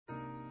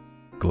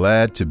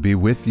Glad to be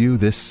with you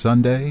this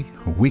Sunday,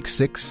 week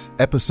 6,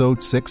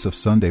 episode 6 of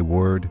Sunday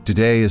Word.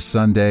 Today is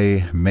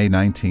Sunday, May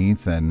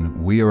 19th,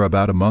 and we are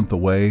about a month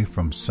away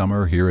from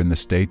summer here in the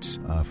States.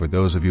 For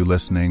those of you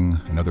listening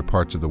in other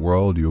parts of the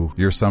world,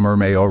 your summer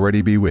may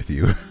already be with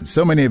you.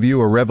 So many of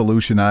you are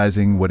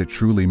revolutionizing what it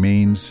truly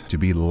means to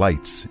be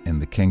lights in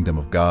the kingdom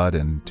of God,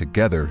 and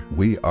together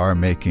we are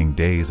making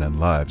days and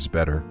lives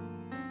better.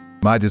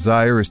 My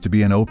desire is to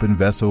be an open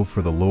vessel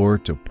for the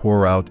Lord to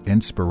pour out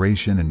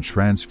inspiration and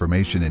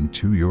transformation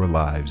into your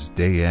lives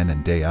day in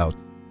and day out.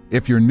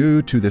 If you're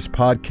new to this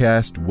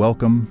podcast,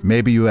 welcome.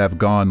 Maybe you have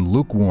gone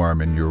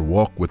lukewarm in your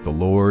walk with the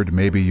Lord.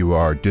 Maybe you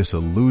are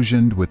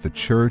disillusioned with the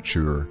church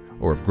or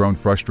have grown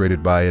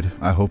frustrated by it.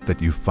 I hope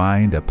that you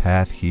find a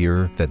path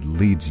here that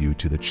leads you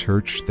to the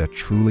church that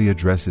truly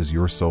addresses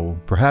your soul.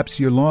 Perhaps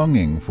you're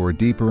longing for a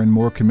deeper and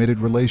more committed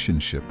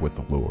relationship with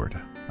the Lord.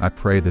 I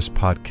pray this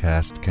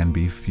podcast can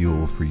be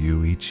fuel for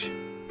you each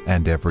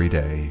and every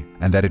day,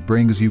 and that it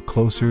brings you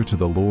closer to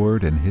the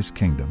Lord and His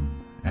kingdom,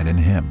 and in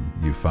Him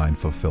you find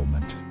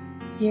fulfillment.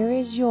 Here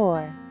is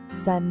your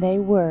Sunday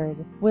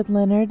Word with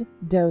Leonard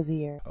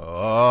Dozier.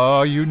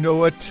 Oh, you know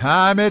what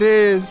time it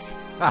is.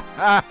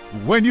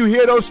 When you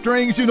hear those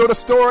strings, you know the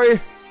story.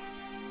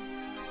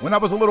 When I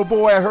was a little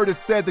boy, I heard it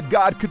said that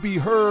God could be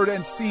heard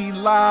and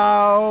seen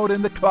loud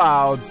in the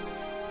clouds.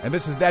 And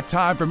this is that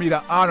time for me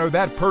to honor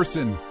that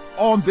person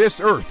on this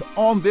earth,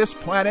 on this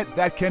planet,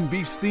 that can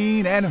be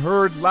seen and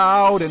heard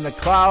loud in the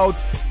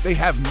clouds. They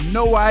have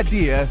no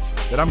idea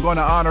that I'm going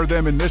to honor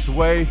them in this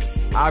way.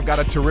 I've got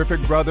a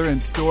terrific brother in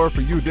store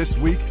for you this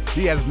week.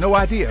 He has no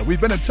idea.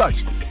 We've been in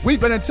touch,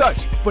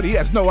 but he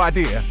has no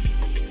idea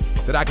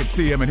that I can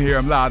see him and hear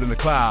him loud in the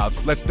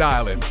clouds. Let's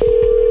dial in.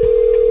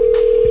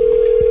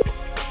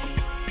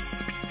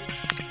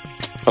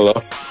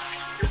 Hello.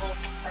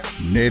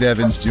 Nate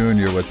Evans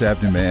Jr., what's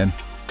happening, man?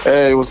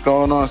 Hey, what's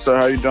going on, sir?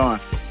 How you doing?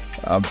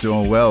 I'm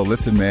doing well.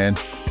 Listen, man,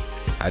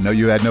 I know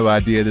you had no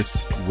idea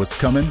this was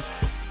coming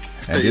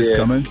and is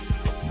coming,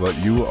 but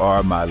you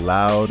are my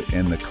Loud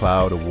in the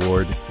Cloud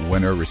Award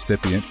winner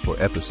recipient for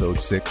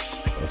episode 6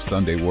 of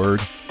Sunday Word.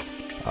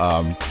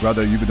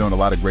 Brother, you've been doing a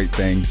lot of great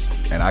things,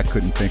 and I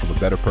couldn't think of a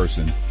better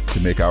person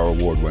to make our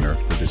award winner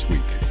for this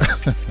week.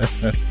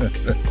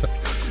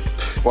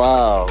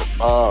 Wow.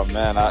 Oh,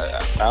 man,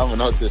 I don't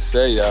know what to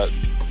say.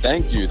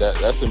 Thank you.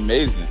 That's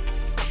amazing.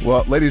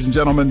 Well, ladies and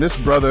gentlemen, this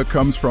brother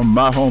comes from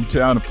my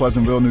hometown of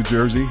Pleasantville, New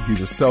Jersey. He's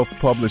a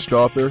self-published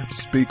author,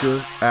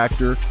 speaker,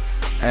 actor,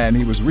 and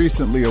he was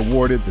recently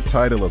awarded the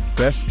title of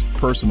Best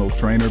Personal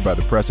Trainer by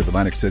the Press of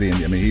Atlantic City. And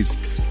I mean,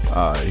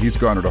 he's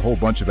garnered a whole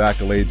bunch of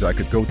accolades. I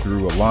could go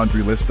through a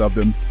laundry list of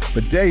them.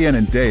 But day in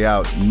and day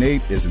out,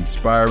 Nate is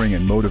inspiring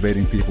and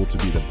motivating people to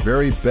be the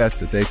very best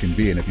that they can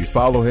be. And if you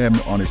follow him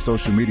on his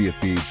social media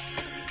feeds,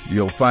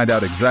 you'll find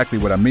out exactly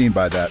what I mean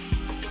by that.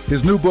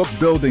 His new book,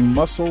 Building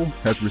Muscle,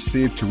 has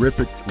received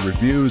terrific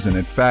reviews, and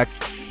in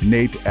fact,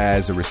 Nate,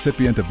 as a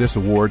recipient of this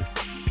award,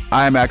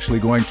 I am actually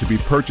going to be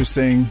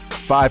purchasing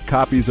 5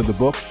 copies of the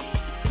book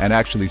and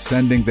actually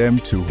sending them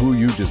to who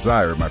you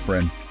desire, my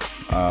friend.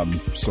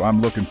 So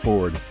I'm looking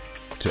forward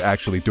to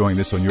actually doing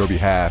this on your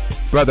behalf.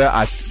 Brother,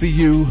 I see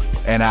you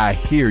and I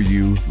hear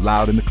you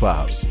loud in the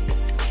clouds.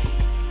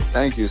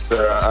 Thank you,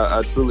 sir.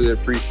 I truly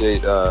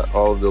appreciate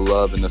all of the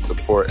love and the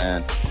support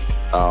and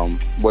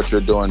what you're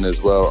doing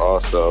as well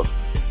also.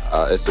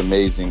 It's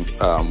amazing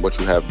what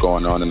you have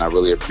going on, and I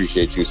really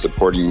appreciate you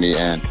supporting me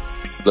and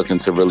looking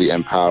to really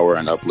empower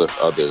and uplift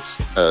others.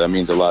 That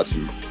means a lot to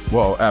me.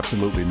 Well,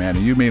 absolutely, man.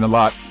 And you mean a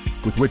lot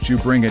with what you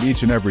bring it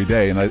each and every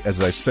day. And as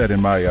I said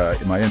in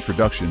my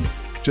introduction,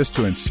 just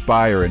to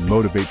inspire and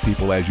motivate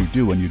people as you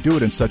do, and you do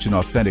it in such an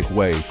authentic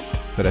way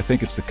that I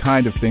think it's the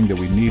kind of thing that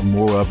we need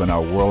more of in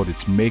our world.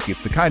 It's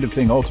the kind of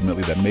thing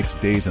ultimately that makes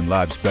days and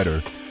lives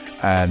better.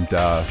 And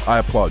I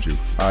applaud you.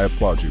 I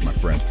applaud you, my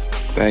friend.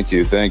 Thank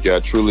you. Thank you. I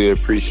truly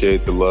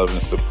appreciate the love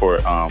and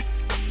support.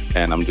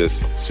 And I'm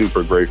just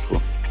super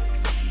grateful.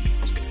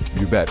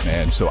 You bet,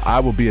 man. So I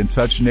will be in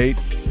touch, Nate.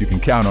 You can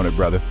count on it,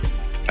 brother.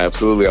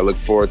 Absolutely. I look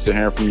forward to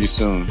hearing from you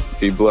soon.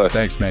 Be blessed.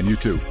 Thanks, man. You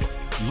too.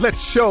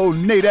 Let's show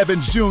Nate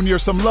Evans Jr.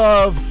 some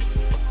love.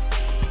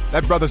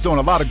 That brother's doing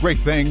a lot of great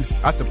things.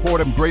 I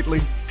support him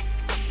greatly.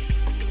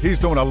 He's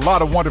doing a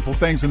lot of wonderful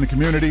things in the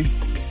community.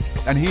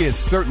 And he is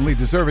certainly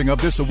deserving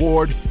of this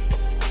award.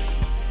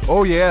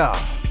 Oh, yeah.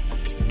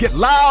 Get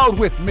loud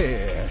with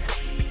me.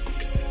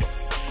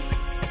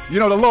 You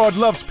know, the Lord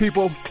loves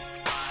people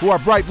who are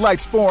bright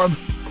lights for him.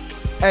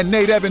 And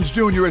Nate Evans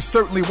Jr. is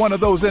certainly one of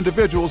those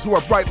individuals who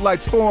are bright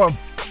lights for him.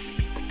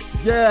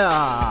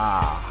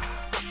 Yeah.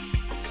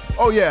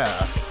 Oh,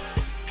 yeah.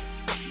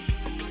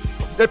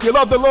 If you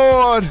love the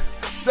Lord,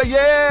 say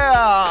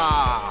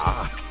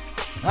yeah.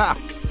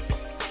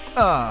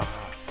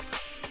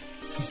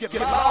 Get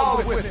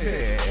loud with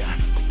me.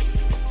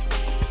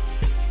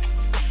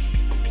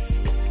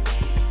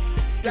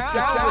 Get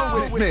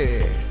down with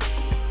me.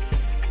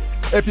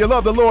 If you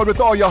love the Lord with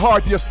all your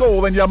heart, your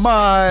soul, and your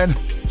mind,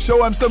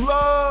 show him some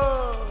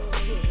love.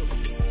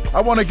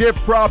 I want to give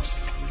props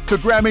to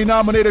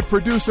Grammy-nominated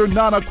producer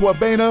Nana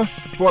Kwabena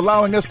for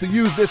allowing us to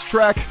use this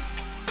track.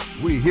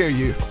 We hear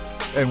you,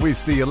 and we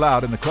see you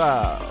loud in the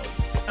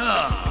clouds.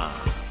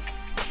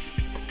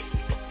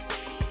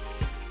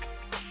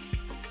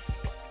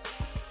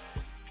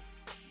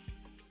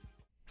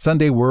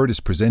 Sunday Word is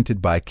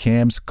presented by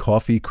Cam's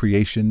Coffee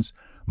Creations,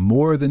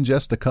 more than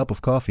just a cup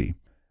of coffee.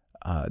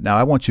 Now,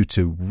 I want you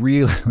to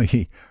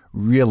really,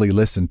 really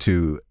listen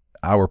to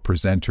our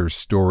presenter's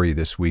story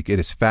this week. It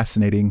is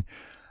fascinating.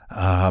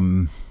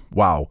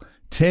 Wow.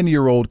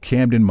 10-year-old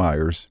Camden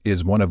Myers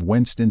is one of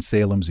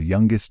Winston-Salem's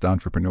youngest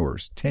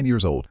entrepreneurs, 10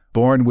 years old.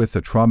 Born with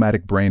a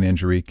traumatic brain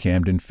injury,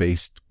 Camden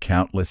faced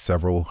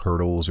several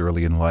hurdles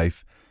early in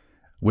life.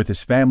 With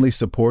his family's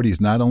support,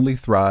 he's not only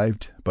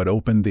thrived, but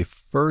opened the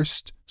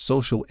first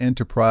social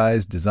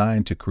enterprise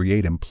designed to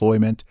create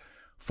employment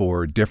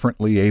for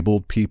differently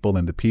abled people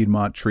in the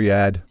Piedmont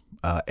Triad.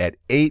 At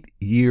 8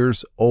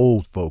 years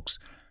old, folks,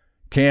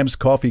 Cam's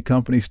coffee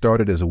company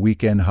started as a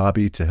weekend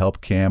hobby to help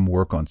Cam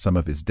work on some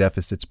of his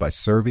deficits by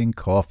serving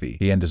coffee.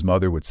 He and his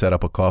mother would set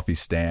up a coffee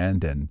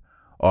stand and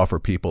offer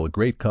people a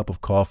great cup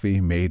of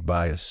coffee made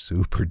by a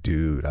super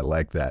dude. I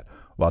like that.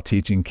 While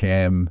teaching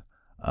Cam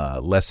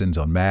lessons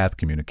on math,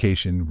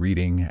 communication,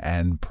 reading,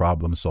 and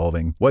problem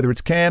solving. Whether it's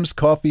Cam's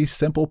Coffee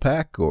Simple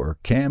Pack or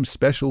Cam's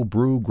Special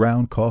Brew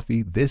Ground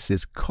Coffee, this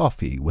is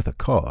coffee with a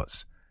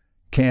cause.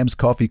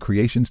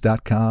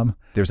 Cam'sCoffeeCreations.com.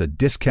 There's a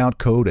discount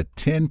code, a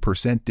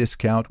 10%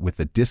 discount with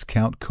the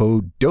discount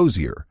code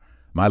Dozier.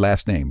 My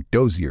last name,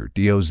 Dozier,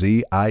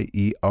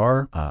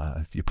 D-O-Z-I-E-R.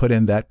 If you put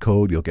in that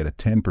code, you'll get a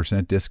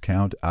 10%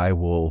 discount. I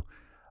will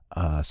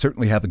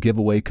certainly have a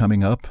giveaway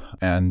coming up,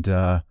 and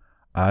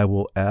I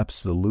will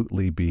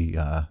absolutely be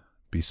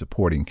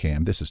supporting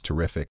Cam. This is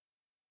terrific.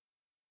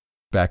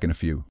 Back in a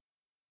few.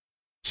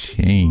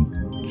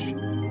 Change.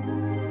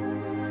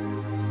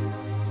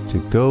 To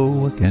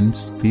go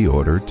against the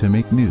order, to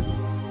make new,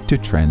 to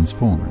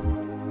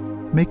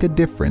transform. Make a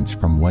difference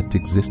from what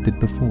existed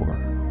before.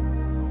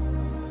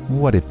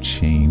 What if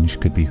change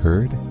could be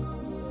heard?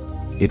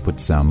 It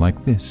would sound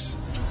like this.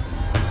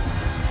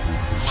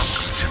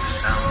 Welcome to the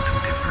sound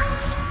of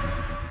difference.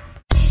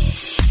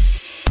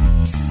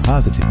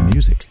 Positive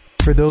music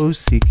for those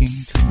seeking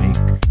to make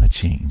a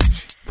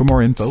change. For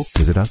more info,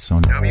 visit us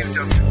on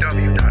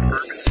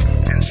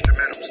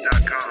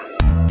www.urbansongsinstrumentals.com.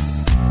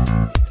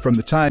 From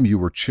the time you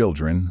were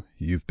children,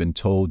 you've been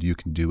told you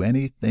can do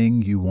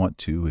anything you want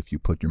to if you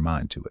put your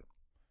mind to it.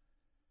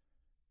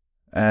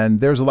 And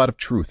there's a lot of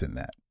truth in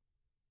that.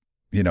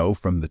 You know,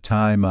 from the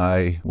time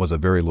I was a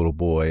very little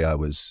boy, I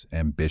was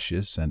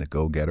ambitious and a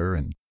go-getter,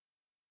 and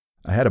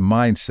I had a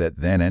mindset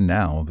then and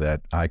now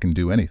that I can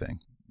do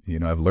anything. You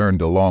know, I've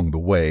learned along the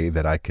way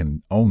that I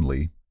can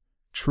only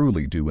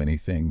truly do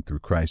anything through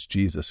Christ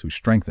Jesus, who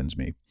strengthens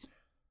me.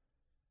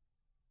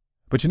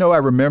 But you know, I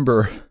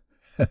remember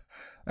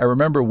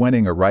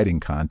winning a writing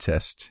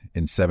contest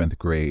in 7th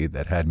grade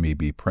that had me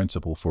be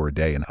principal for a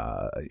day, and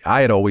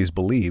I had always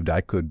believed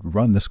I could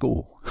run the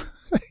school,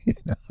 you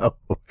know,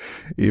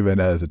 even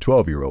as a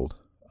 12-year-old,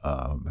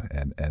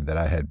 and that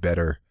I had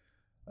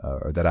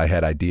that I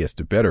had ideas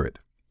to better it.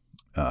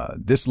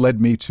 This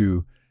led me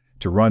to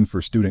run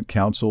for student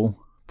council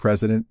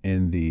president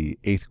in the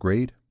 8th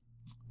grade.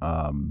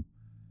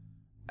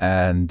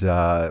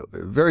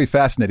 Very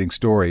fascinating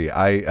story.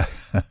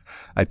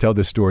 I tell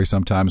this story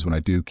sometimes when I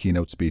do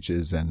keynote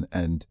speeches,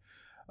 and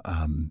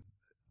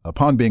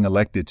upon being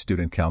elected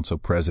student council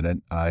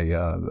president,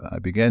 I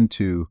began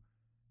to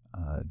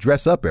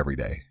dress up every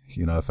day.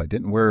 You know, if I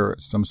didn't wear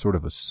some sort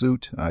of a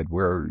suit, I'd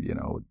wear, you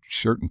know,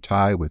 shirt and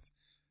tie with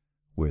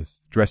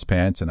dress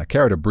pants, and I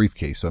carried a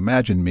briefcase. So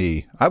imagine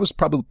me. I was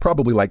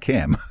probably like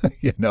Cam,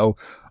 you know,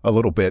 a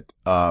little bit,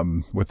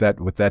 with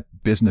that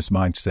business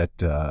mindset.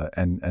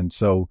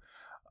 So,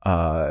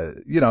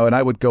 you know, and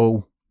I would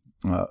go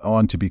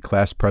on to be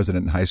class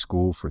president in high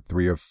school for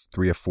three or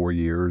 4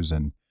 years.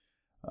 And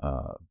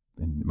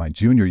in my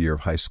junior year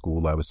of high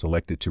school, I was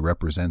selected to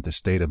represent the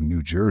state of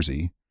New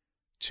Jersey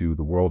to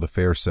the World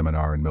Affairs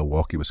Seminar in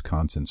Milwaukee,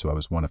 Wisconsin. So I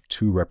was one of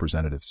 2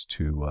 representatives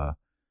to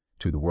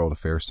the World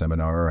Affairs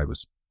Seminar. I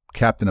was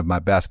captain of my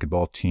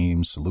basketball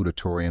team,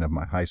 salutatorian of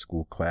my high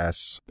school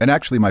class. And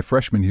actually, my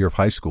freshman year of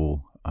high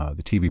school,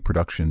 the TV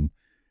production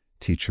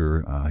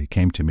teacher, he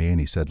came to me and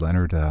he said,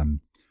 "Leonard,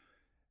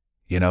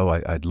 you know,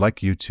 I'd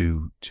like you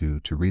to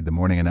read the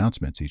morning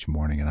announcements each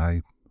morning."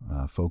 And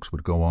folks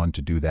would go on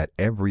to do that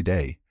every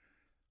day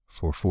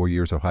for 4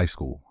 years of high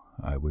school.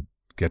 I would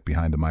get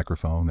behind the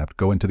microphone. I'd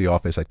go into the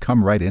office. I'd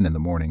come right in the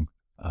morning,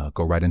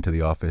 go right into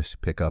the office,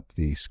 pick up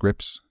the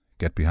scripts,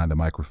 get behind the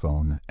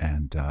microphone,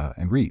 and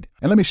read.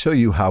 And let me show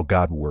you how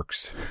God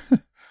works.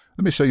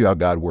 Let me show you how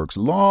God works.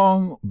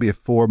 Long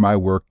before my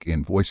work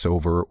in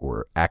voiceover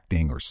or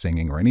acting or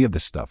singing or any of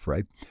this stuff,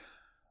 right?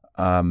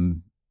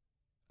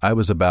 I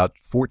was about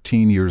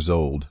 14 years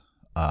old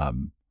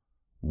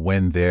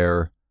when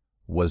there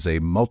was a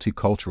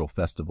multicultural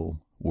festival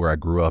where I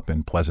grew up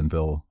in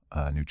Pleasantville,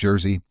 New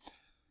Jersey.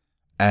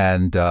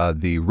 And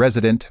the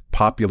resident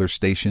popular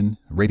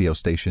radio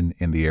station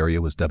in the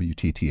area was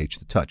WTTH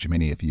The Touch.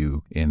 Many of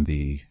you in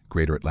the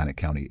greater Atlantic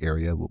County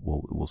area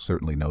will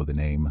certainly know the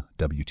name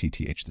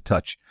WTTH The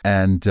Touch.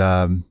 And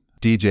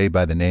DJ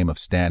by the name of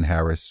Stan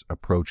Harris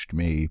approached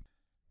me,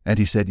 and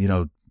he said,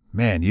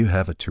 man, you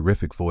have a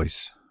terrific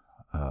voice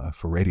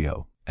for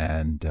radio.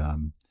 And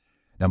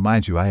now,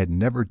 mind you, I had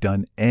never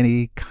done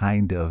any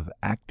kind of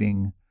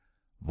acting,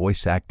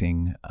 voice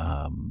acting.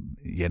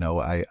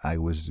 I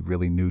was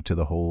really new to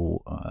the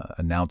whole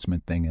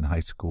announcement thing in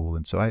high school.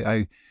 And so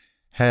I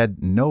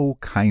had no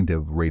kind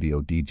of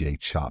radio DJ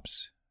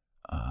chops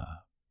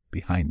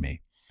behind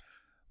me.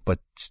 But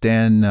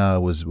Stan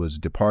was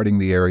departing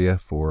the area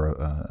for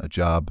a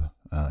job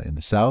in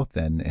the South,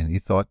 and he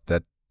thought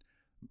that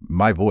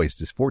my voice,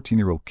 this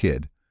 14-year-old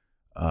kid,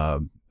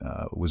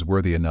 was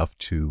worthy enough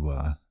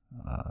to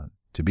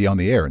be on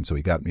the air. And so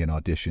he got me an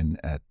audition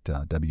at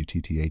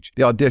WTTH.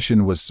 The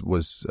audition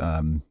was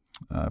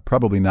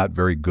probably not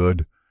very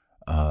good.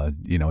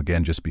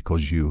 Again, just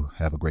because you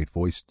have a great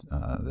voice,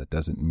 that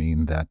doesn't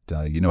mean that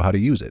you know how to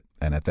use it.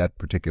 And at that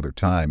particular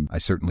time, I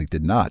certainly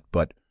did not.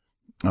 But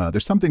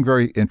there's something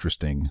very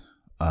interesting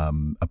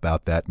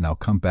about that, and I'll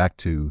come back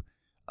to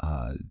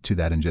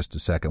that in just a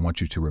second. I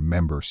want you to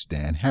remember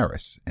Stan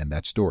Harris and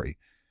that story.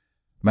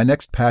 My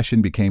next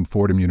passion became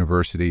Fordham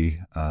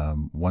University.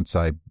 Once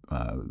I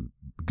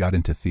got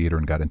into theater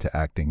and got into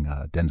acting,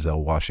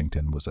 Denzel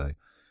Washington was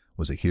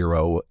a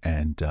hero,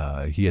 and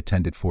he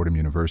attended Fordham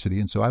University,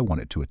 and so I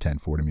wanted to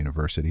attend Fordham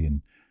University,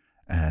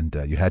 and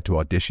you had to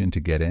audition to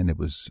get in. It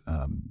was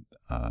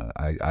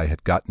I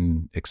had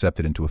gotten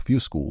accepted into a few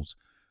schools,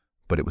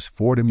 but it was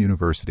Fordham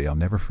University. I'll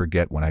never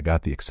forget when I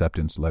got the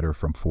acceptance letter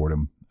from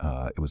Fordham.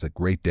 It was a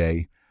great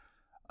day.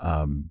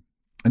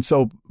 And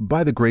so,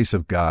 by the grace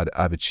of God,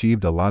 I've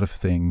achieved a lot of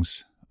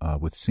things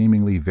with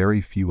seemingly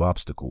very few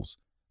obstacles.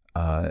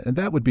 And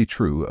that would be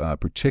true,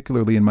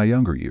 particularly in my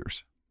younger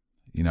years.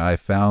 I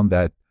found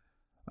that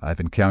I've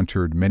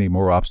encountered many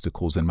more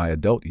obstacles in my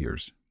adult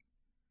years.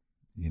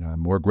 I'm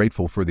more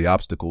grateful for the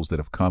obstacles that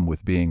have come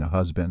with being a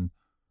husband,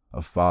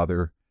 a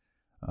father,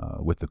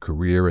 with the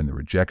career and the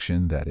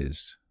rejection that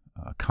is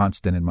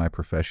constant in my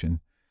profession.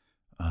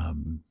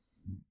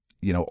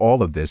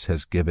 All of this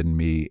has given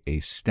me a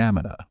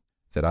stamina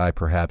that I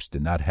perhaps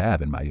did not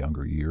have in my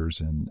younger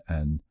years.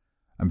 And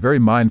I'm very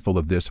mindful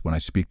of this when I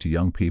speak to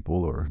young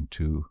people or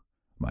to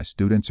my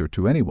students or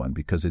to anyone,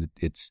 because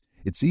it's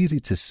easy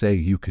to say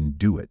you can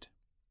do it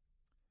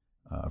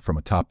from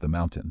atop the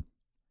mountain.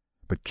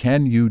 But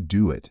can you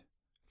do it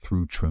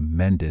through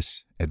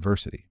tremendous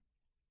adversity?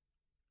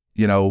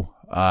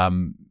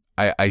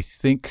 I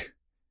think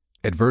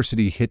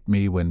adversity hit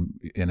me when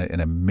in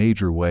a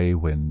major way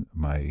when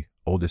my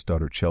oldest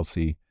daughter,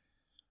 Chelsea,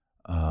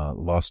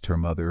 lost her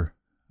mother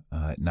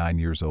at 9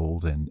 years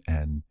old.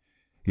 And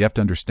you have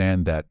to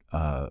understand that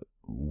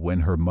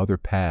when her mother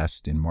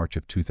passed in March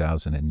of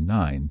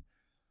 2009,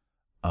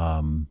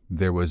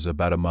 there was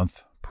about a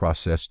month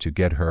process to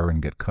get her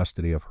and get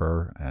custody of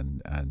her.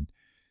 And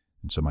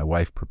so my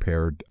wife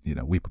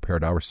we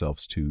prepared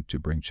ourselves to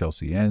bring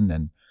Chelsea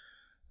in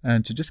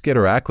and to just get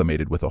her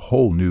acclimated with a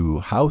whole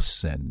new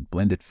house and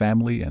blended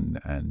family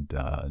and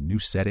new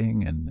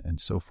setting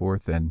and so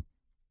forth. And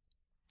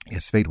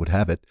as fate would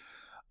have it,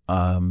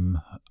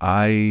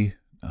 I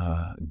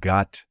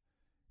got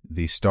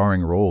the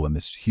starring role in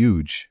this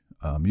huge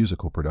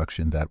musical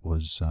production that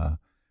was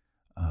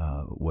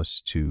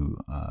to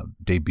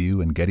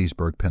debut in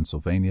Gettysburg,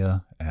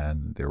 Pennsylvania,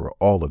 and there were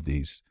all of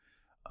these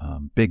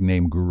big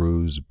name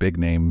gurus, big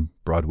name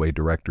Broadway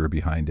director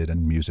behind it,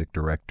 and music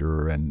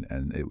director, and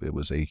it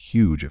was a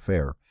huge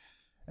affair.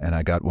 And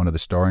I got one of the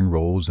starring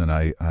roles, and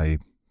I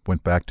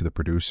went back to the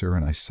producer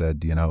and I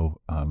said,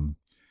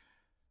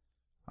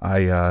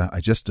 I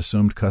just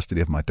assumed custody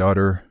of my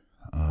daughter.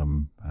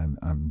 I'm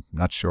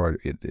not sure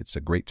it's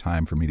a great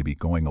time for me to be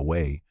going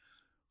away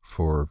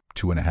for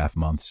 2.5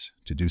 months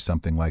to do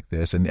something like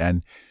this.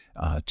 And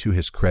to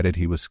his credit,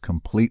 he was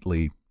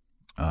completely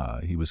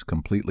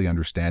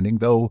understanding,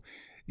 though,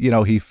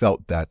 he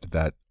felt that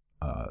the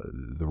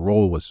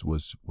role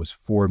was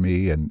for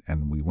me,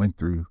 and we went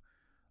through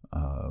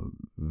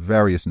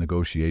various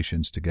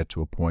negotiations to get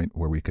to a point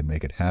where we could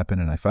make it happen.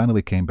 And I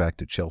finally came back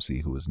to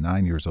Chelsea, who was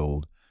 9 years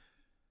old.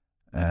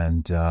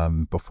 And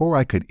before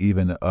I could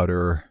even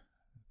utter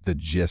the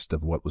gist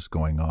of what was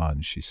going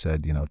on, she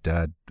said,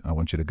 Dad, I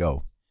want you to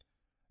go.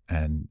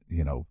 And,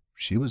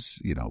 she was,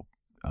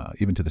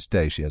 even to this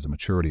day, she has a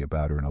maturity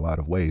about her in a lot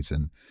of ways.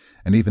 And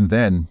even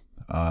then,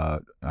 I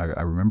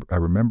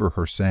remember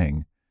her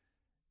saying,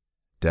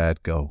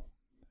 Dad, go.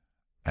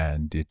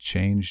 And it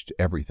changed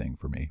everything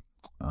for me.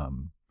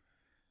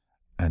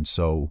 And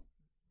so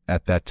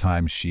at that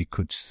time, she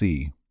could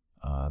see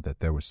that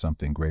there was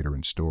something greater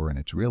in store. And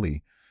it's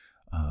really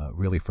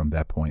from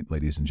that point,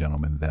 ladies and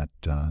gentlemen, that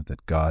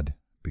God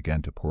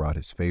began to pour out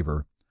his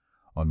favor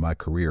on my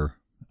career.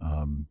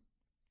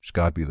 To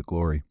God be the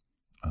glory.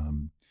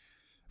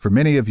 For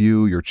many of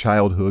you, your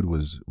childhood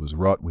was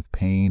wrought with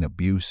pain,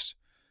 abuse,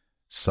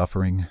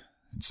 suffering,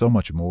 and so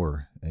much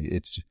more.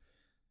 It's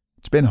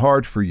It's been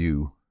hard for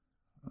you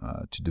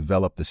to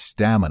develop the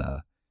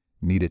stamina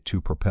needed to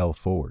propel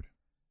forward.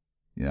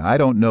 I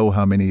don't know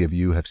how many of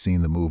you have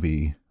seen the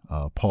movie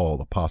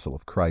Paul, Apostle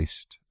of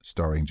Christ,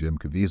 starring Jim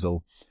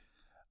Caviezel.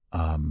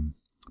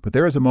 But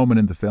there is a moment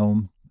in the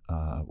film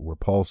where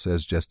Paul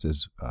says, just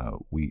as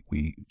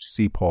we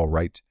see Paul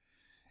write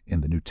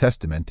in the New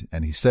Testament,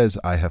 and he says,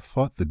 I have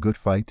fought the good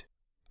fight.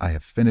 I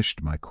have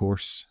finished my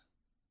course.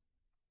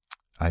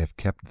 I have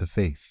kept the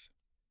faith.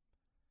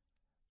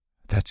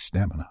 That's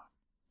stamina.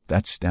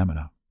 That's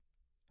stamina.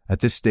 At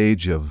this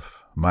stage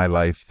of my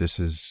life, this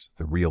is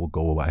the real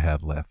goal I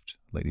have left,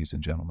 ladies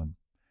and gentlemen.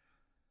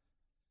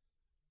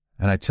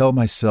 And I tell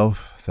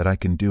myself that I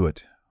can do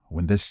it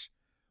when this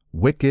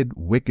wicked,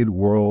 wicked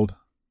world,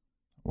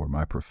 or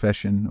my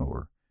profession,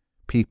 or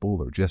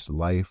people, or just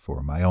life,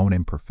 or my own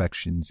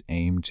imperfections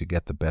aim to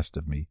get the best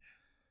of me.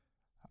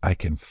 I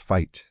can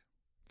fight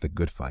the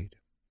good fight.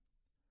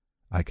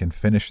 I can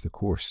finish the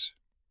course.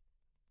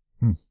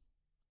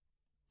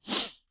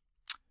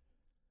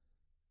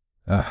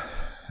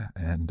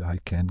 And I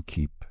can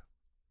keep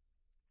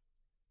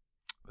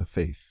the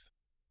faith.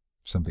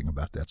 Something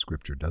about that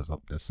scripture does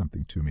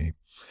something to me.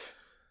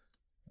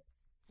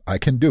 I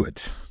can do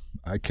it.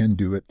 I can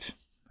do it.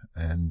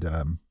 And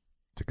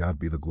to God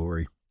be the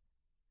glory.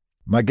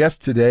 My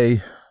guest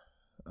today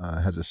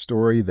has a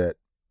story that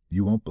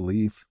you won't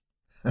believe.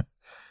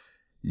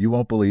 You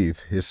won't believe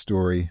his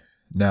story.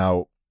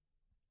 Now,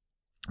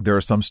 there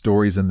are some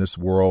stories in this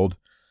world,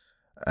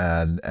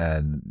 and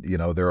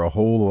there are a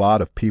whole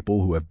lot of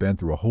people who have been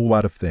through a whole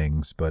lot of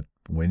things, but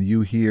when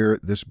you hear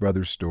this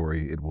brother's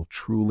story, it will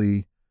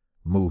truly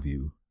move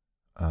you.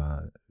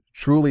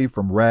 Truly,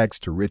 from rags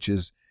to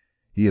riches,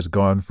 he has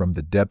gone from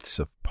the depths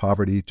of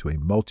poverty to a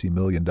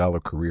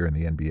multi-million-dollar career in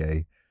the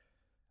NBA.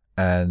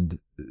 And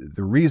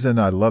the reason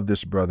I love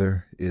this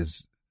brother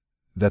is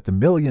that the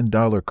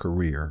million-dollar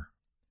career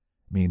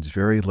means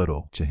very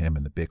little to him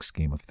in the big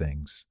scheme of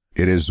things.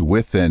 It is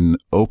with an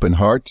open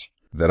heart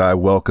that I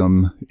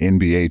welcome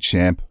NBA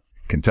champ,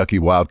 Kentucky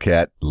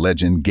Wildcat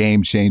legend,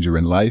 game changer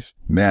in life,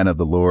 man of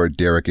the Lord,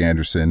 Derek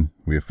Anderson.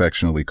 We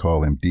affectionately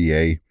call him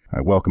D.A.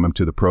 I welcome him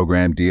to the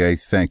program. D.A.,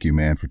 thank you,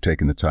 man, for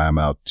taking the time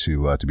out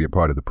to be a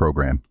part of the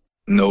program.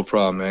 No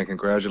problem, man.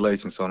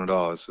 Congratulations on it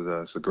all. It's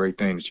a great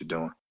thing that you're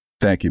doing.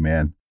 Thank you,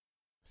 man.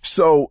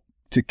 So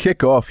to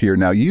kick off here,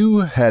 now you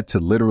had to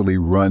literally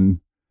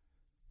run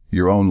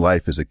your own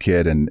life as a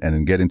kid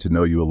and getting to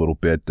know you a little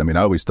bit. I mean,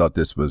 I always thought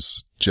this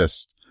was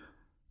just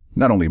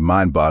not only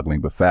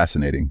mind-boggling, but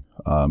fascinating.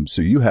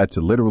 So you had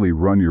to literally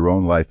run your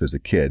own life as a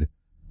kid.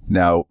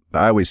 Now,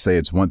 I always say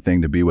it's one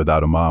thing to be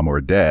without a mom or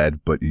a dad,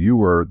 but you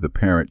were the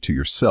parent to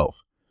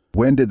yourself.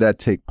 When did that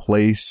take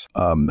place?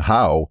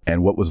 How?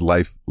 And what was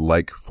life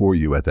like for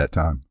you at that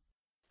time?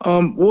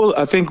 Well,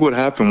 I think what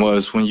happened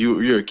was when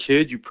you're a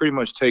kid, you pretty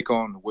much take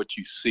on what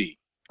you see.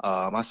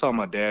 I saw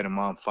my dad and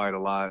mom fight a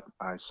lot.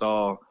 I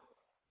saw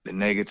the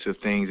negative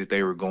things that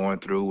they were going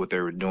through, what they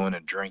were doing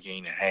and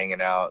drinking and hanging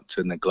out,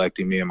 to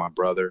neglecting me and my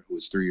brother, who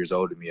was 3 years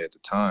older than me at the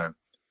time.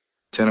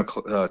 10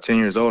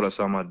 years old, I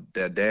saw my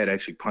dad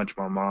actually punch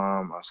my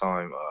mom. I saw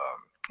him,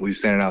 we were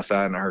standing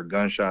outside and I heard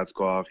gunshots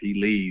go off. He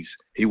leaves.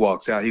 He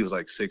walks out. He was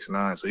like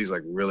 6'9", so he's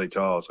like really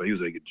tall. So he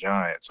was like a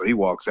giant. So he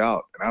walks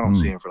out, and I don't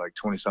see him for like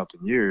 20-something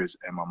years.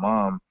 And my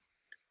mom,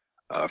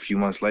 a few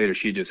months later,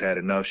 she just had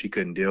enough. She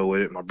couldn't deal with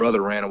it. My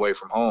brother ran away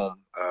from home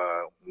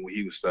when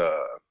he was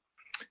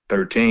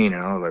 13,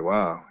 and I was like,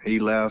 wow. He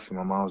left, and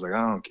my mom was like,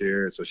 I don't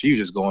care. So she was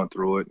just going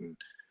through it. And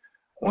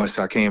once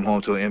I came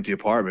home to an empty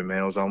apartment,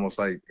 man, it was almost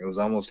like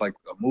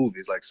a movie.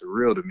 It's like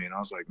surreal to me. And I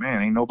was like,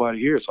 man, ain't nobody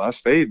here. So I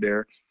stayed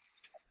there,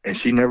 and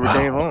she never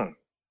came home.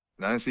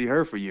 And I didn't see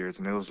her for years.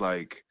 And it was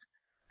like,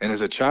 and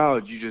as a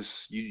child,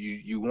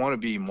 you want to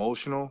be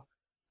emotional.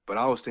 But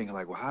I was thinking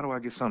like, well, how do I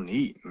get something to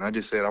eat? And I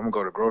just said, I'm gonna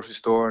go to the grocery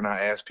store, and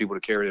I asked people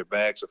to carry their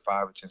bags for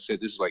 5 or 10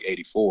 cents. This is like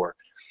 84.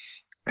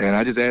 And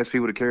I just asked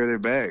people to carry their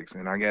bags.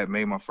 And I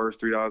made my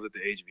first $3 at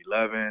the age of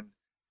 11.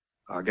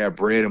 I got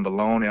bread and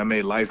bologna. I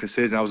made life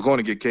decisions. I was going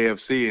to get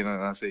KFC, and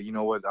I said, you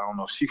know what? I don't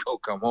know if she gonna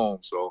come home.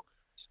 So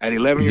at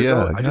 11 years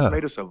old, I just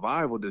made a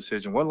survival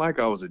decision. Wasn't like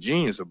I was a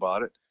genius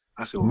about it.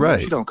 I said, well,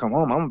 if she don't come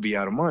home, I'm gonna be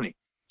out of money.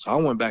 So I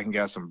went back and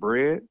got some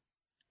bread,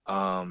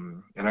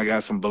 and I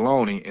got some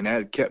bologna, and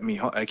that kept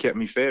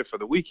me fed for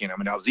the weekend. I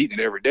mean, I was eating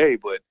it every day,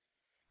 but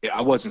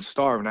I wasn't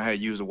starving. I had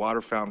used a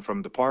water fountain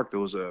from the park that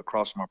was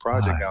across from my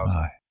project house,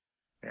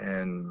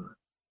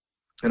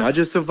 and I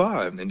just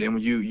survived. And then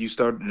when you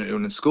start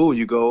in school,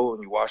 you go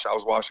and you wash. I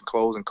was washing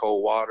clothes in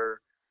cold water.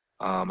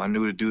 I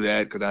knew to do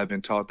that because I had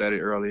been taught that at an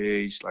early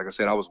age. Like I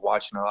said, I was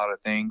watching a lot of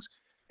things.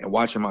 And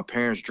watching my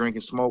parents drink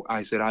and smoke,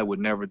 I said I would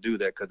never do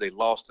that because they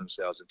lost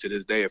themselves. And to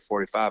this day, at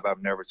 45,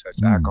 I've never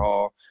touched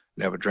alcohol,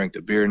 never drank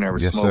the beer, never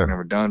smoked,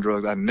 never done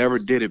drugs. I never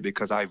did it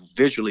because I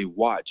visually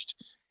watched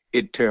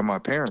it tear my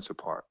parents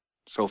apart.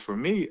 So for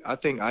me, I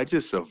think I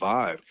just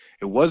survived.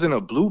 It wasn't a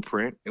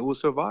blueprint. It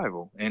was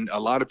survival. And a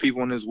lot of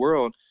people in this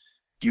world,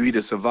 you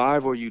either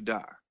survive or you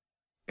die.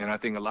 And I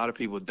think a lot of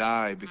people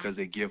die because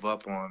they give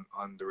up on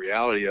the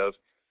reality of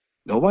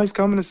nobody's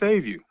coming to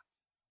save you.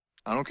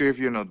 I don't care if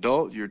you're an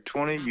adult, you're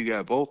 20, you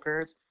got both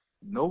parents.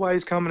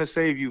 Nobody's coming to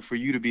save you for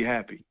you to be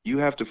happy. You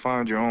have to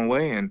find your own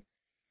way.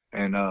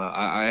 And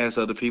I asked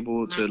other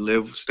people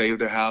to stay with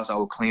their house. I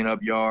would clean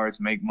up yards,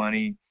 make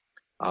money.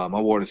 I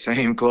wore the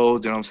same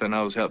clothes. You know what I'm saying?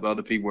 I was helping.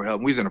 Other people were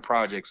helping. We was in a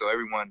project, so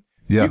everyone,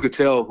 Yeah. you could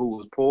tell who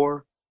was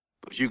poor,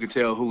 but you could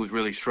tell who was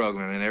really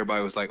struggling. And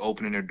everybody was like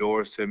opening their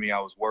doors to me. I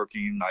was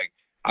working. Like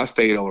I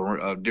stayed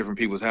over different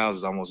people's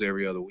houses almost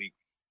every other week.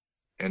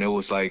 And it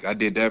was like I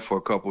did that for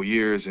a couple of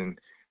years. And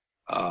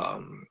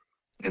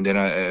then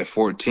at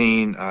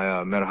 14,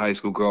 I met a high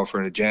school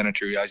girlfriend, a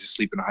janitor. I used to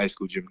sleep in a high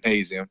school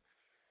gymnasium.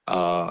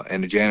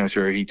 And the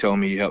janitor, he told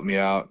me he helped me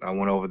out. I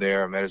went over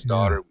there. I met his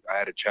daughter. I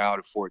had a child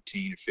at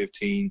 14 and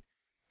 15.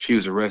 She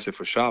was arrested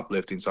for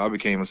shoplifting. So I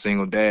became a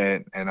single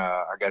dad. And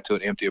I got to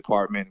an empty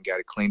apartment and got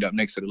it cleaned up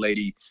next to the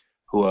lady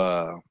who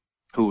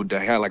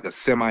had like a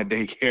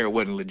semi-daycare. It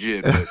wasn't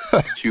legit,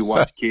 but she would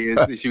watch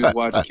kids. She would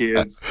watch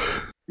kids,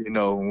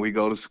 when we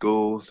go to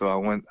school. So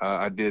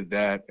I did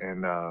that.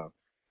 And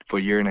for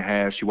a year and a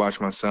half, she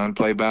watched my son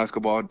play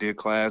basketball, did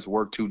class,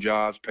 worked 2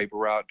 jobs, paper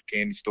route,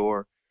 candy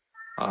store.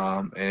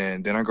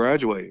 And then I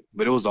graduated,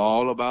 but it was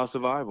all about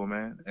survival,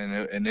 man.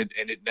 And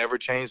it never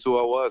changed who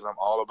I was. I'm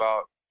all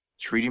about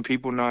treating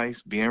people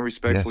nice, being a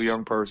respectful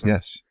young person.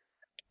 Yes.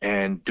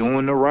 And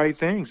doing the right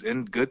things,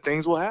 and good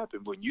things will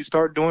happen. When you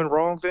start doing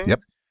wrong things,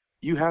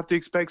 you have to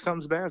expect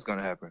something bad's going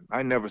to happen.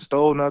 I never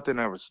stole nothing.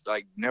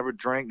 Never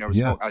drank, never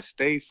smoked. I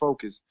stayed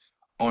focused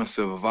on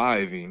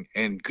surviving,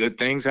 and good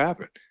things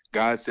happen.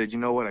 God said, you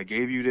know what? I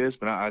gave you this,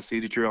 but I see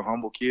that you're a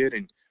humble kid,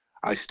 and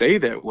I stay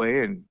that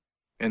way.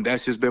 And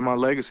that's just been my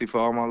legacy for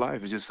all my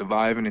life. It's just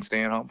surviving and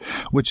staying humble.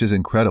 Which is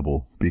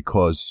incredible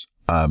because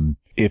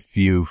if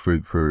you,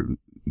 for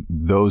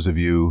those of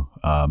you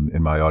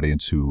in my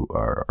audience who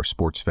are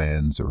sports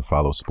fans or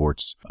follow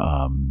sports,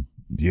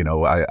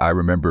 I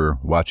remember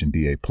watching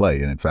D.A.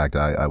 play. And in fact,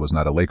 I was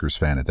not a Lakers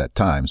fan at that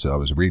time. So I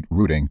was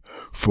rooting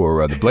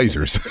for the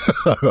Blazers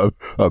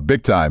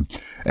big time.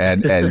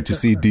 And to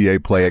see D.A.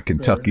 play at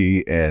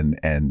Kentucky and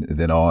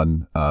then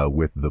on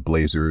with the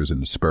Blazers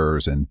and the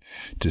Spurs, and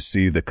to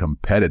see the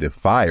competitive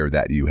fire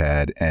that you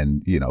had.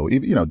 And,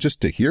 just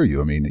to hear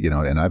you, I mean,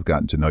 and I've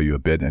gotten to know you a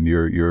bit, and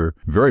you're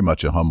very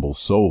much a humble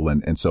soul.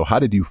 And so how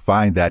did you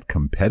find that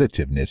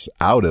competitiveness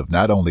out of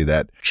not only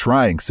that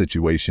trying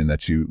situation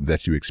that you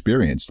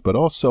experienced, but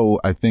also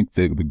I think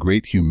the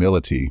great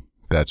humility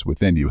that's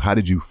within you? How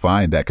did you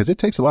find that? Because it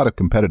takes a lot of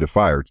competitive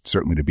fire,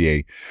 certainly,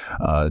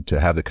 to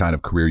have the kind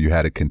of career you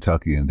had at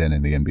Kentucky and then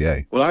in the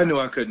NBA. Well, I knew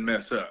I couldn't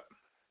mess up,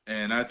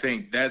 and I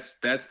think that's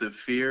the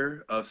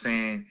fear of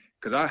saying,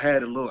 because I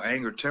had a little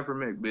anger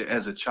temperament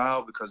as a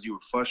child, because you were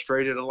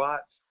frustrated a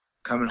lot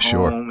coming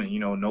home,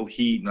 and no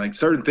heat, and like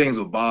certain things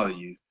would bother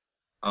you.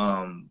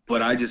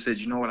 But I just said,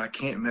 you know what, I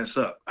can't mess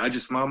up.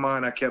 My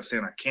mind, I kept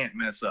saying I can't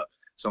mess up.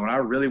 So when I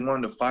really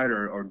wanted to fight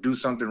or do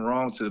something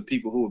wrong to the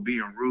people who were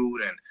being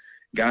rude and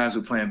guys who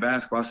were playing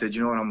basketball, I said,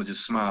 you know what, I'm going to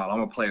just smile. I'm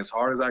going to play as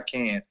hard as I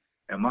can.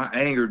 And my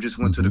anger just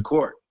went to the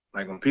court.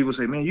 Like when people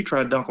say, man, you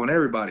try to dunk on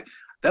everybody,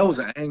 that was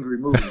an angry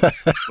move.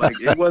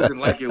 Like it wasn't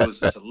like it was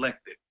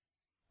selected.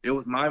 It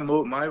was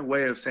my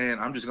way of saying,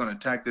 I'm just going to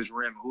attack this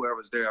rim.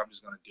 Whoever's there, I'm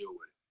just going to deal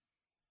with it.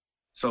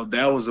 So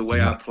that was the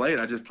way I played.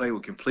 I just played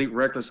with complete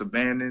reckless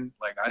abandon.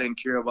 Like I didn't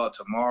care about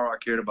tomorrow. I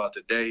cared about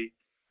today.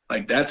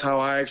 Like, that's how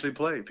I actually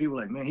play. People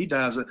are like, man, he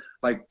dives.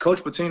 Like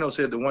Coach Pitino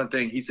said the one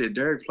thing. He said,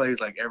 Derek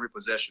plays like every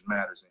possession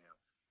matters to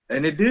him.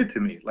 And it did to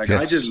me. Like,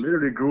 I just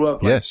literally grew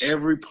up like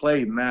every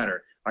play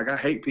mattered. Like, I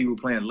hate people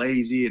playing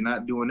lazy and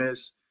not doing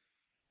this,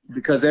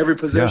 because every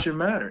possession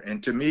mattered.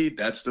 And to me,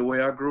 that's the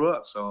way I grew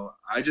up. So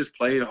I just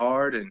played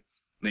hard, and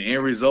the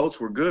end results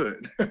were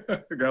good.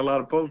 I got a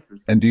lot of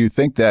posters. And do you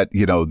think that,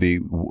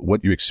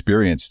 what you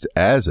experienced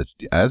as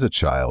a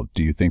child,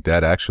 do you think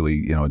that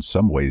actually, in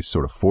some ways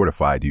sort of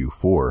fortified you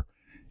for,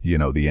 the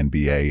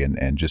NBA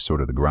and just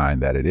sort of the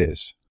grind that it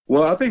is?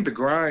 Well, I think the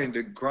grind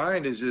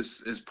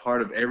is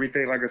part of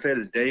everything. Like I said,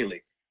 it's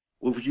daily.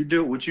 What you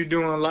do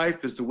in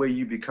life is the way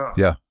you become.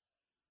 Yeah.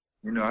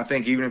 I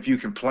think even if you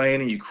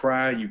complain and you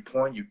cry, you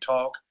point, you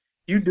talk,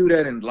 you do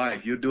that in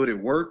life. You'll do it at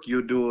work.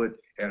 You'll do it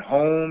at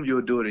home.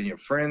 You'll do it in your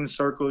friend's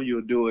circle.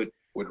 You'll do it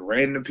with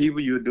random people.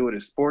 You'll do it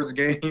at sports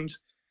games.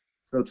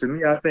 So to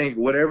me, I think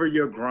whatever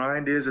your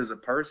grind is as a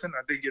person,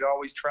 I think it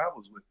always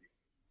travels with you.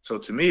 So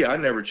to me, I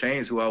never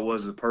changed who I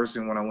was as a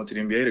person when I went to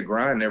the NBA. The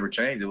grind never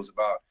changed. It was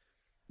about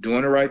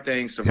doing the right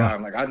thing,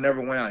 surviving. Like I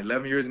never went out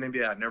 11 years in the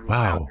NBA. I never went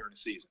out during the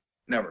season.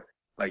 Never.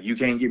 Like you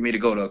can't get me to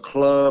go to a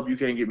club. You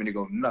can't get me to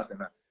go nothing.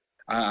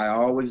 I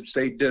always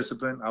stayed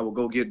disciplined. I would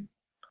go get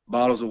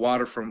bottles of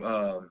water from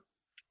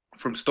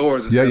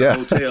stores instead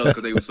of hotels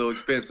because they were so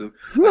expensive.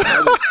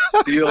 I was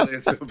still in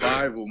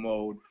survival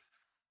mode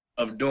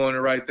of doing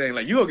the right thing.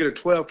 Like you go get a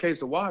 12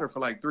 case of water for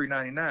like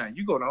 $3.99.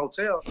 You go to a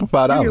hotel for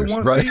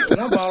 $5, right?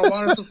 One bottle of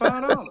water for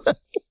 $5.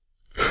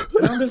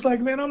 And I'm just like,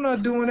 man, I'm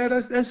not doing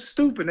that. That's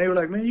stupid. And they were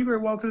like, man, you better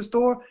walk to the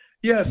store.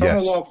 Yes, I'm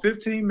gonna walk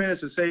 15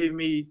 minutes to save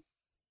me,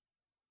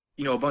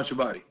 a bunch of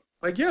money.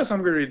 Like, yes,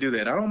 I'm ready to do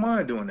that. I don't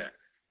mind doing that.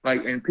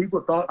 Like, and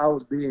people thought I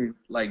was being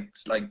like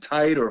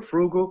tight or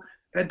frugal.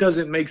 That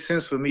doesn't make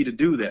sense for me to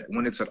do that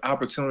when it's an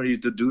opportunity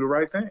to do the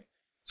right thing.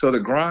 So the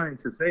grind,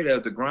 to say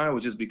that, the grind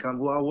would just become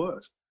who I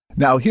was.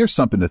 Now, here's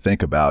something to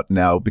think about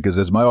now, because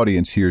as my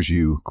audience hears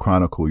you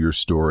chronicle your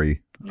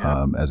story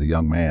as a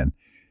young man,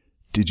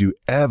 did you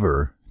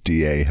ever,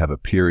 DA, have a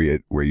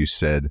period where you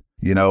said,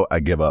 you know, I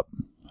give up.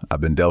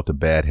 I've been dealt a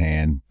bad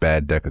hand,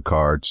 bad deck of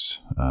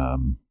cards.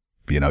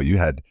 You know, you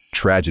had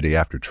tragedy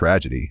after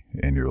tragedy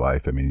in your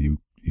life. I mean,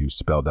 you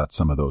spelled out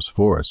some of those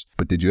for us.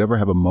 But did you ever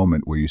have a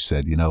moment where you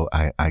said, you know,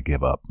 I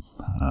give up.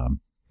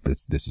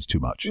 This is too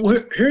much?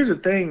 Well, here's the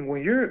thing.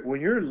 When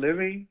you're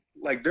living,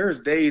 like, there's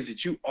days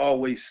that you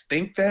always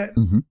think that.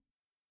 Mm-hmm.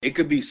 It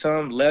could be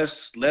some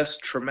less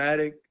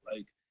traumatic.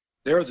 Like,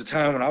 there was a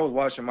time when I was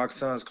washing my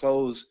son's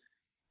clothes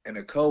in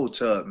a cold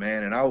tub,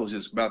 man, and I was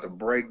just about to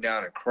break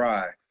down and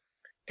cry.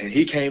 And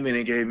he came in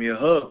and gave me a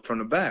hug from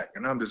the back.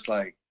 And I'm just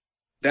like,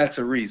 that's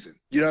a reason.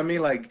 You know what I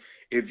mean? Like,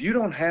 if you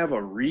don't have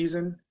a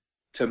reason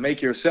to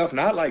make yourself,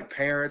 not like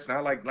parents,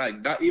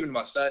 not even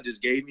my son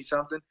just gave me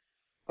something.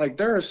 Like,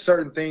 there are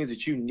certain things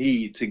that you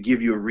need to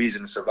give you a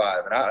reason to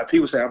survive. And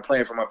people say I'm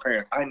playing for my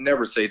parents. I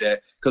never say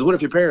that, because what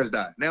if your parents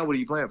die? Now what are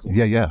you playing for?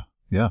 Yeah.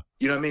 You know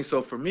what I mean?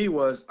 So for me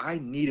I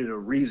needed a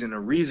reason. The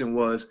reason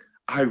was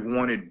I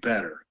wanted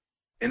better.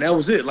 And that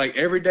was it. Like,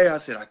 every day I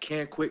said, I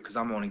can't quit because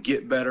I'm going to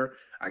get better.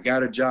 I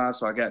got a job,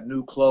 so I got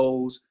new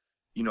clothes.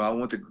 You know, I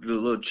went to the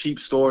little cheap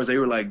stores. They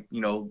were like,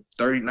 you know,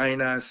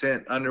 99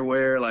 cent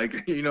underwear.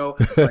 Like, you know,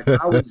 like,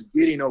 I was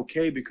getting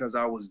okay because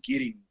I was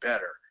getting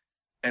better.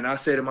 And I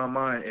said in my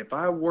mind, if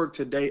I work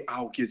today,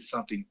 I'll get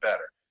something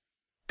better.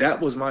 That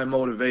was my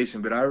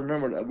motivation. But I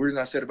remember the reason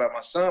I said about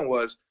my son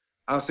was,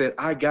 I said,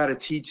 I got to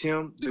teach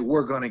him that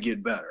we're going to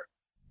get better.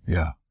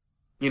 Yeah.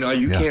 You know,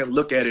 you can't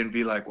look at it and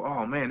be like, well,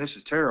 oh man, this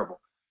is terrible.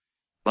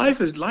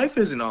 Life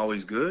isn't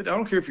always good. I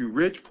don't care if you're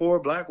rich, poor,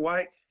 black,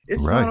 white.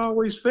 It's not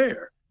always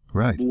fair.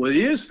 Right. But what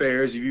is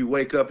fair is if you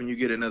wake up and you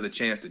get another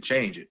chance to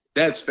change it.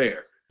 That's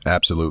fair.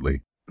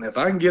 Absolutely. And if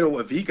I can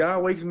if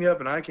God wakes me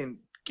up and I can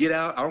get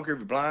out, I don't care if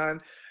you're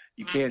blind,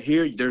 you can't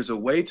hear, there's a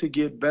way to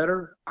get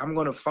better, I'm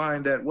going to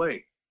find that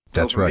way.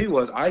 That's so for right.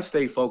 me I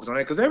stay focused on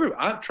that,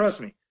 because trust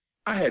me,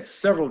 I had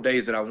several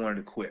days that I wanted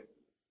to quit.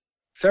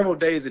 Several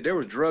days that there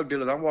was drug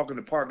dealers. I'm walking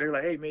the park. They're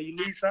like, hey, man, you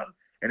need something?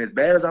 And as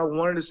bad as I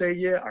wanted to say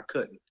yeah, I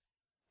couldn't,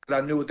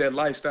 because I knew what that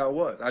lifestyle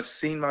was. I've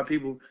seen my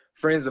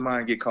friends of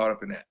mine get caught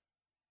up in that.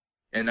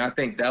 And I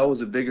think that was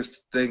the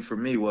biggest thing for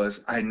me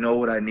was I know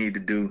what I need to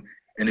do.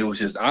 And it was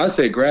just, I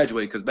say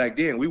graduate, because back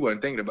then we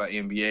weren't thinking about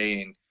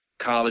MBA and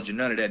college and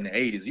none of that in the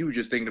 80s. You were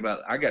just thinking about,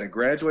 I got to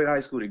graduate high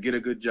school to get a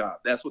good job.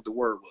 That's what the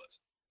word was.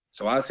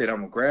 So I said, I'm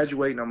going to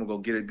graduate and I'm going to go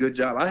get a good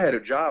job. I had a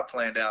job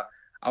planned out.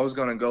 I was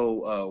going to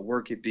go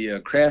work at the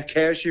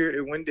cashier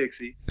at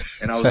Winn-Dixie,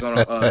 and I was going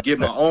to get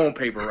my own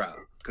paper route,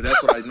 because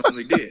that's what I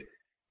normally did.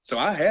 So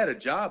I had a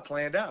job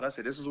planned out. I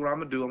said, this is what I'm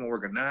going to do. I'm going to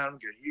work at 9. I'm going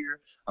to get here.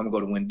 I'm going to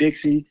go to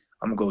Winn-Dixie.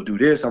 I'm going to go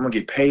do this. I'm going to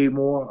get paid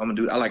more. I'm going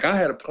to do, like, I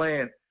had a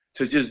plan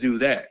to just do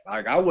that.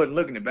 Like, I wasn't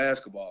looking at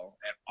basketball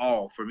at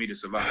all for me to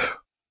survive.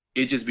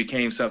 It just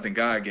became something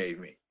God gave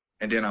me.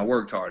 And then I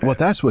worked hard. Well,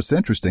 that's what's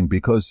interesting,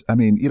 because, I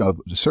mean, you know,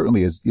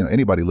 certainly as, you know,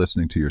 anybody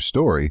listening to your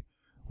story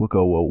will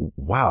go, well,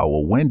 wow,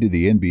 well, when did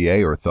the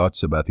NBA or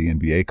thoughts about the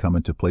NBA come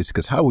into place?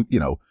 Because how, you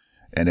know,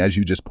 and as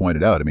you just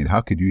pointed out, I mean,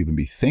 how could you even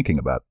be thinking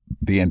about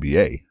the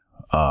NBA,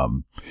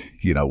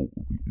 you know,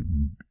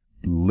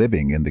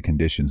 living in the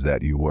conditions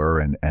that you were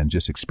and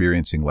just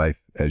experiencing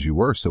life as you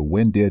were? So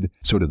when did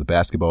sort of the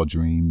basketball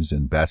dreams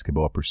and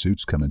basketball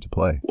pursuits come into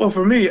play? Well,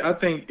 for me, I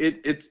think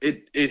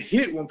it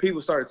hit when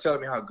people started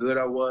telling me how good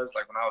I was.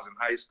 Like when I was in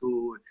high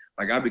school,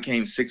 like I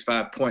became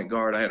 6'5" point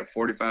guard. I had a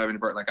 45 in the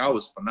vert. Like I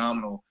was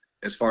phenomenal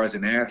as far as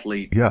an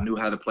athlete. Yeah. I knew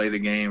how to play the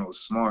game. I was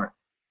smart.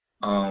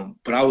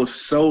 But I was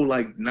so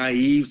like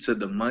naive to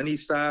the money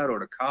side or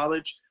the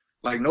college.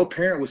 Like no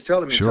parent was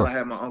telling me until I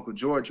had my Uncle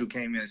George, who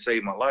came in and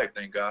saved my life,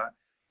 thank God.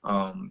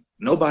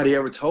 Nobody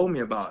ever told me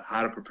about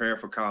how to prepare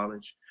for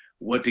college,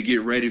 what to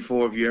get ready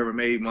for if you ever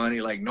made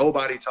money. Like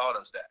nobody taught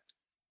us that.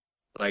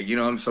 Like, you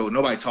know, so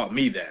nobody taught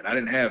me that. I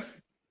didn't have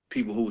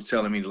people who were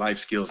telling me life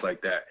skills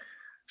like that.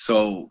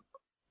 So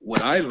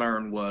what I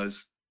learned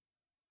was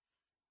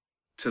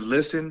to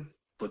listen,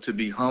 but to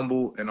be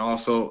humble. And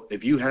also,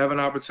 if you have an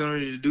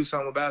opportunity to do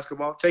something with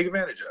basketball, take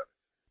advantage of it.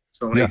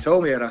 So when they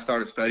told me that, I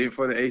started studying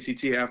for the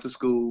ACT after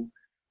school.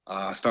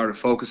 I started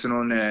focusing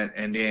on that.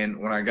 And then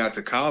when I got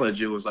to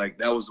college, it was like,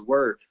 that was the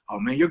word. Oh,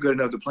 man, you're good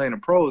enough to play in the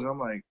pros. And I'm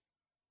like,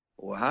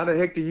 well, how the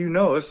heck do you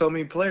know? There's so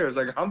many players.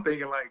 Like, I'm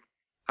thinking, like,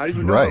 how do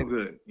you know I'm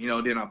good? You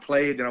know, then I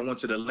played. Then I went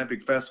to the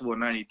Olympic Festival in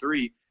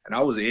 93, and I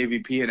was an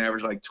MVP and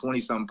averaged like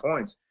 20-some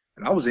points.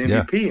 And I was an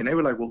MVP. And they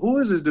were like, well, who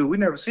is this dude? We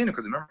never seen him.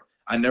 Because remember,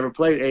 I never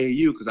played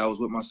AAU because I was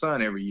with my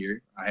son every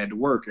year. I had to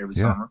work every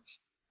summer.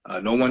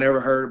 No one ever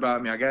heard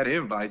about me. I got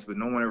invites, but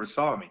no one ever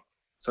saw me.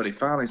 So they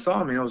finally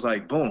saw me, and it was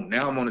like, boom,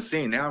 now I'm on the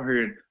scene. Now I'm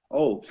hearing,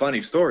 oh,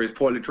 funny stories.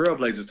 Portland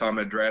Trailblazers talking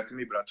about drafting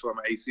me, but I tore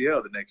my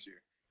ACL the next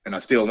year. And I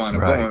still wound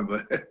up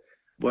going.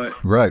 But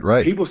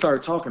Right. people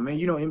started talking, man,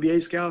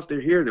 NBA scouts,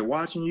 they're here, they're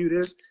watching you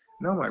this.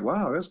 And I'm like,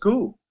 wow, that's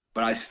cool.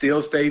 But I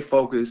still stayed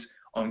focused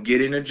on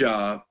getting a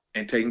job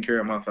and taking care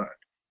of my family.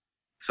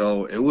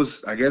 So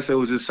I guess it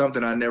was just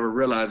something I never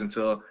realized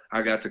until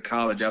I got to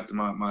college after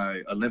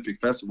my Olympic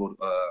festival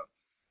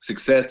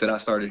success, that I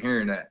started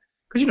hearing that.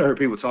 Because, I heard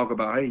people talk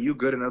about, hey, you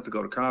good enough to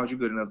go to college, you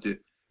good enough to,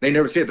 they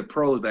never said the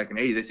pros back in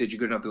the 80s, they said you're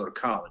good enough to go to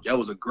college. That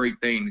was a great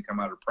thing to come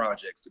out of the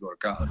projects, to go to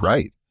college.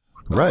 Right.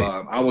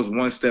 I was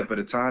one step at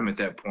a time at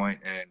that point,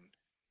 and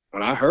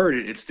when I heard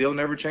it, it still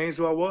never changed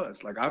who I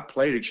was. Like, I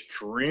played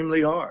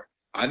extremely hard.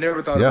 I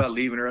never thought about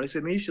leaving early. They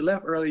said, man, you should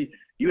left early.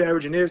 You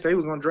averaging this. They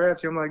was going to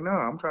draft you. I'm like, no,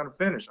 I'm trying to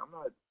finish.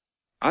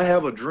 I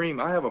have a dream.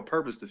 I have a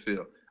purpose to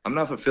fill. I'm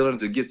not fulfilling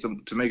it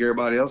to make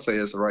everybody else say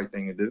it's the right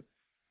thing to do.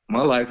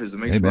 My life is to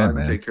make sure I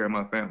can take care of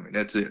my family.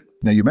 That's it.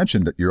 Now, you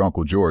mentioned your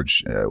Uncle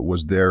George.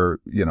 Was there,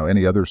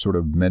 any other sort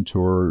of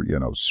mentor,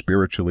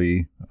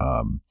 spiritually,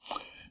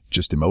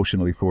 just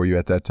emotionally for you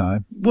at that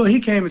time? Well, he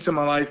came into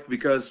my life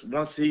because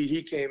once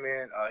he came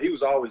in, he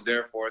was always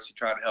there for us. He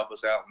tried to help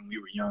us out when we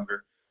were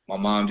younger. My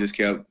mom just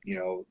kept,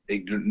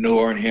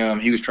 ignoring him.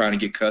 He was trying to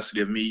get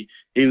custody of me.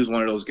 He was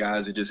one of those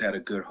guys that just had a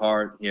good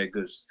heart.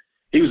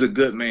 He was a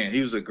good man. He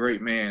was a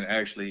great man,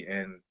 actually.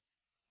 And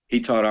he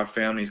taught our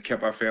families,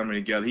 kept our family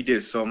together. He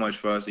did so much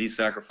for us. He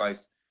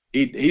sacrificed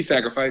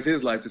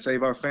his life to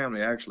save our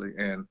family, actually.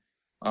 And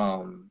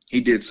he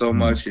did so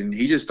much. And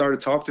he just started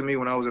talking to me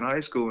when I was in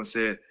high school and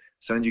said,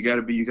 son, you got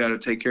to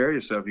take care of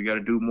yourself. You got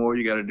to do more.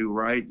 You got to do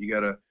right. You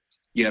got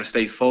to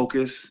stay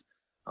focused.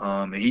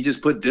 And he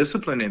just put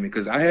discipline in me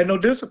because I had no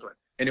discipline.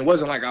 And it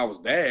wasn't like I was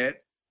bad,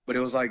 but it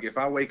was like if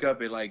I wake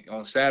up at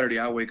on Saturday,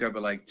 I wake up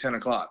at 10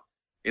 o'clock.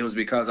 It was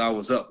because I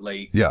was up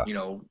late. Yeah.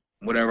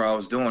 Whatever I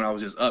was doing, I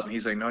was just up. And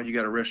he's like, no, you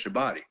got to rest your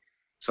body.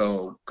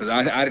 So, because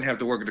I didn't have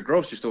to work at the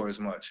grocery store as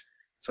much.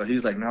 So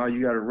he's like, no,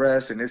 you got to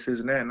rest and this,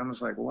 and that. And I'm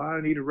just like, well, I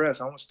don't need to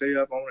rest. I want to stay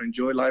up. I want to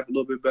enjoy life a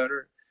little bit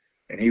better.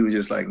 And he was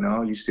just like,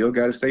 no, you still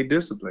got to stay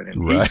disciplined.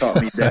 And he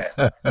taught me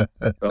that.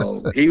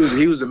 So he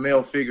was the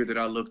male figure that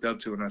I looked up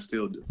to, and I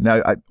still do.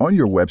 Now, on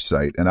your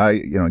website, and I,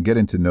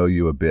 getting to know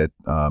you a bit,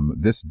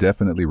 this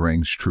definitely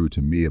rings true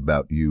to me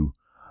about you.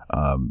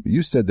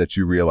 You said that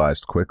you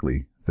realized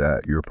quickly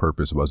that your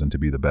purpose wasn't to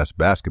be the best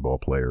basketball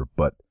player,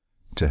 but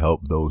to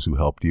help those who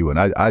helped you. And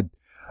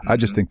I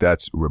just think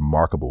that's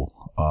remarkable.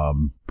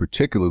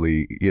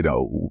 Particularly,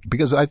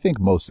 because I think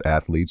most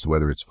athletes,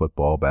 whether it's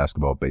football,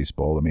 basketball,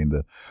 baseball, I mean,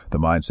 the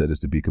mindset is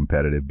to be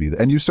competitive,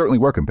 and you certainly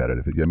were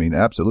competitive. I mean,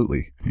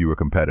 absolutely, you were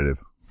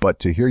competitive. But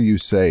to hear you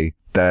say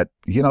that,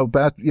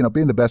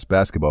 being the best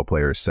basketball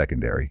player is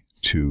secondary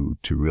to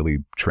really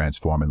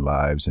transforming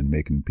lives and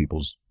making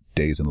people's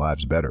days and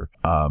lives better.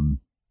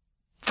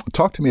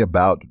 Talk to me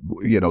about,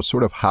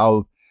 sort of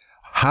how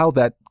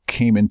that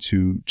came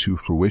into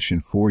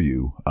fruition for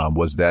you.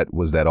 Was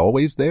that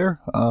always there?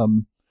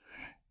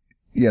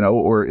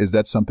 Or is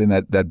that something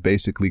that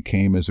basically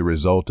came as a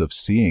result of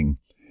seeing,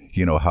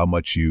 how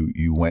much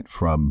you went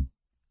from,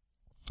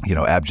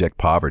 abject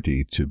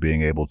poverty to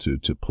being able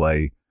to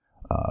play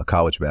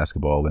college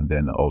basketball and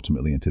then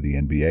ultimately into the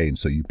NBA. And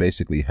so you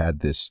basically had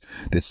this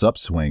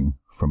upswing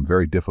from a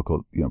very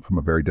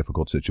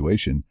difficult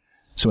situation.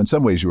 So in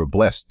some ways you were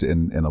blessed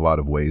in a lot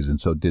of ways.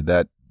 And so did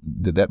that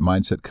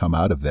mindset come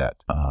out of that,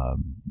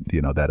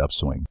 that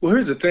upswing? Well,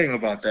 here's the thing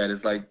about that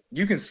is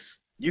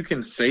you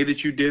can say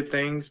that you did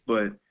things,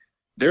 but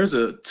there's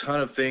a ton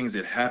of things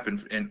that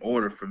happened in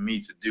order for me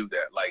to do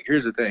that.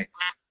 Here's the thing.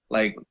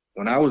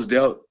 When I was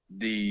dealt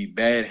the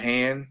bad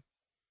hand,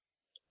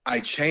 I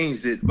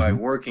changed it by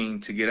working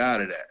to get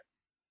out of that.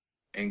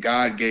 And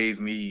God gave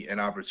me an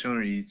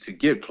opportunity to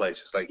get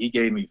places. He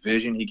gave me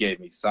vision, he gave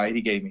me sight,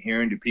 he gave me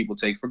hearing that people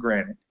take for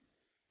granted.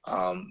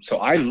 So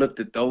I looked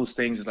at those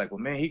things as well,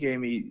 man, he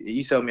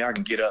told me I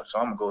can get up, so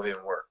I'm gonna go ahead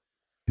and work.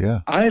 Yeah.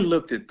 I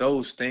looked at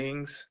those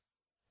things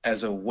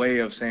as a way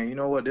of saying, you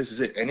know what, this is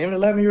it. And even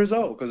 11 years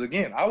old, because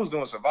again, I was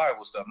doing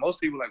survival stuff.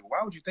 Most people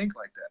why would you think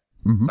like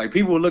that? Mm-hmm.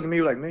 People would look at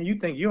me man, you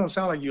don't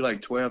sound like you're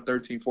 12,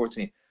 13,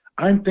 14.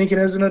 I'm thinking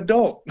as an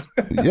adult.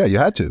 Yeah, you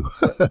had to.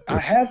 I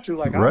had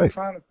to. I was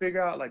trying to figure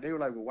out, they were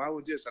well, why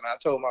would this? And I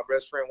told my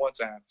best friend one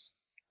time,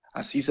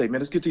 he said, man,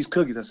 let's get these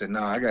cookies. I said,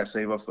 I got to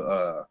save up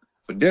for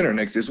dinner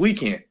this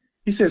weekend.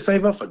 He said,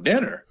 save up for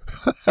dinner.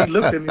 He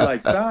looked at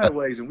me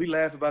sideways, and we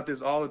laugh about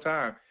this all the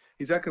time.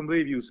 He said, I couldn't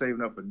believe you were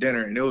saving up for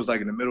dinner. And it was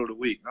in the middle of the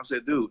week. And I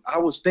said, dude, I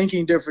was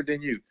thinking different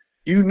than you.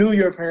 You knew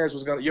your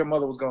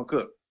mother was going to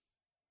cook.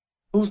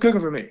 Who's cooking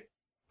for me?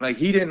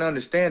 He didn't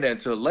understand that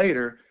until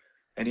later.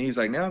 And he's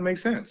like, now it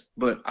makes sense.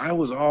 But I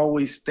was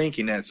always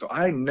thinking that. So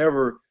I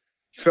never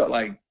felt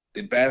like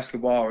that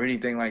basketball or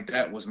anything like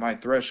that was my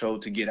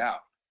threshold to get out.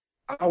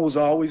 I was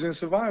always in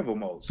survival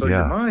mode. So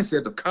your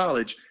mindset of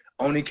college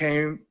only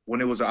came when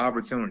it was an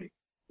opportunity.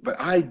 But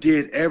I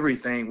did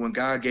everything when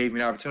God gave me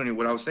the opportunity.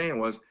 What I was saying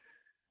was,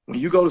 when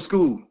you go to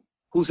school,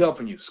 who's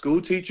helping you? School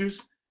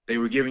teachers. They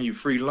were giving you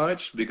free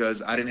lunch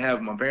because I didn't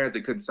have my parents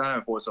that couldn't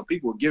sign for it. So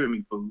people were giving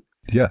me food.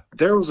 Yeah.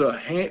 There was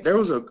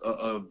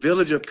a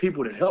village of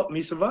people that helped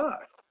me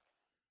survive.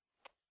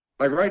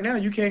 Like right now,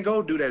 you can't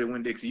go do that at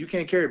Winn-Dixie. You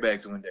can't carry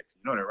bags at Winn-Dixie.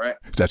 You know that, right?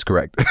 That's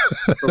correct.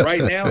 But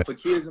right now, for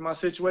kids in my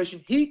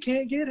situation, he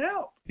can't get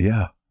help.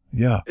 Yeah.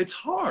 Yeah. It's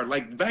hard.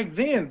 Like back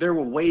then, there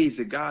were ways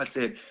that God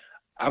said,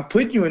 I'm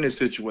putting you in this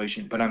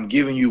situation, but I'm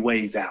giving you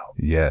ways out.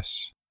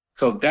 Yes.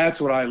 So that's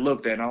what I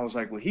looked at, and I was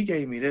like, well, he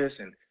gave me this,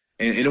 and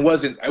it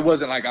wasn't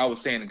like I was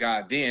saying to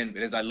God then,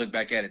 but as I look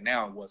back at it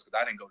now, it was because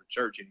I didn't go to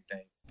church or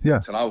anything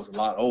until I was a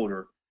lot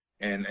older,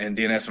 and then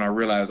that's when I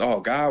realized,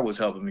 oh, God was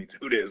helping me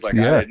through this. Like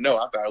I didn't know,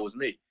 I thought it was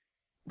me,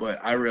 but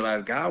I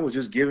realized God was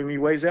just giving me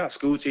ways out.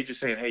 School teachers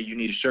saying, hey, you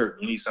need a shirt,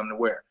 you need something to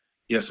wear.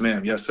 Yes,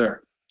 ma'am. Yes,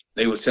 sir.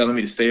 They was telling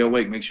me to stay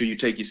awake, make sure you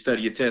take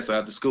your test. So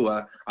after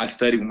school, I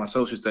studied with my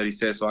social studies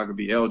test so I could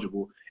be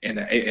eligible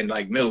in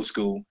like middle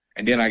school.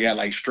 And then I got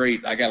like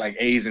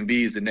A's and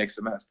B's the next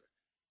semester.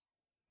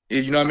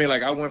 You know what I mean?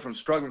 Like I went from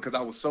struggling because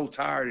I was so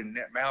tired and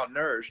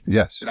malnourished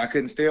that I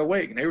couldn't stay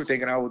awake. And they were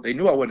thinking they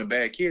knew I wasn't a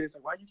bad kid. It's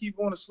like, why you keep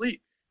going to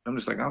sleep? I'm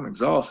just like, I'm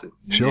exhausted.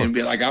 Sure. And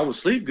be like, I would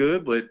sleep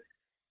good, but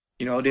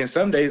then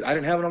some days I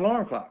didn't have an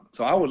alarm clock.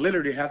 So I would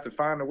literally have to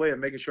find a way of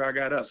making sure I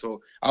got up.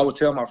 So I would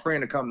tell my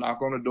friend to come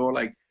knock on the door.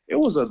 Like it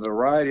was a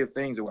variety of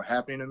things that were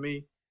happening to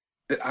me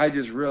that I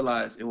just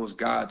realized it was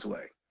God's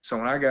way. So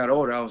when I got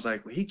older, I was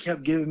like, well, he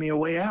kept giving me a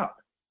way out.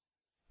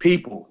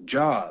 People,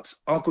 jobs,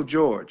 Uncle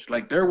George,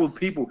 like there were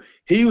people,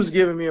 he was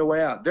giving me a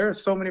way out. There are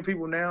so many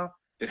people now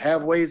that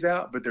have ways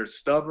out, but they're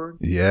stubborn.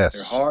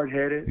 Yes. They're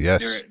hard-headed.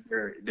 Yes.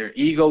 Their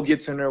ego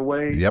gets in their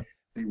way. Yep.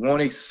 They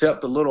won't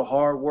accept a little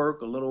hard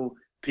work, a little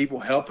people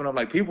helping them.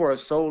 Like people are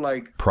so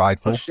like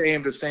prideful,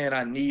 ashamed of saying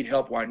I need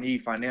help or I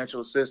need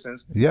financial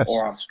assistance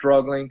or I'm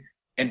struggling.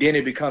 And then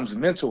it becomes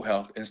mental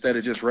health instead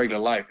of just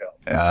regular life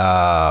health.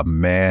 Ah,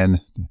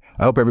 man.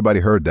 I hope everybody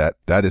heard that.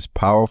 That is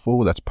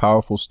powerful. That's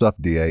powerful stuff,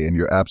 DA. And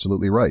you're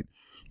absolutely right.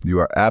 You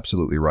are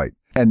absolutely right.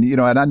 And,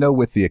 and I know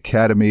with the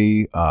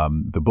Academy,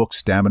 the book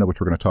Stamina,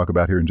 which we're going to talk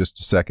about here in just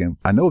a second,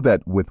 I know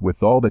that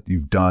with all that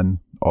you've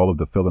done, all of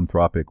the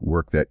philanthropic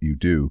work that you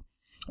do,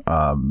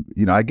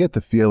 I get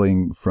the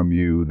feeling from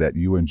you that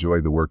you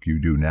enjoy the work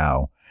you do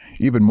now,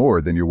 even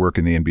more than your work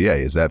in the NBA.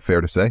 Is that fair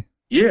to say?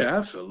 Yeah,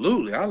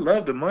 absolutely. I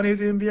love the money of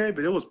the NBA,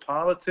 but it was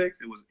politics.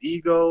 It was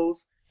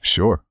egos.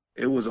 Sure.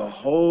 It was a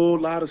whole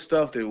lot of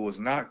stuff that was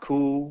not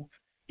cool.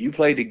 You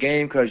played the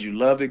game because you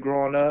loved it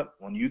growing up.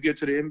 When you get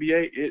to the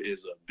NBA, it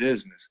is a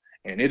business,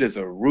 and it is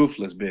a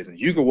ruthless business.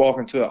 You could walk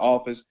into an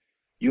office,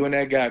 you and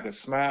that guy could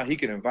smile. He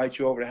could invite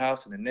you over to the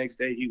house, and the next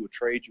day he would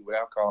trade you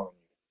without calling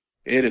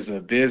you. It is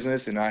a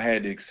business, and I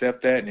had to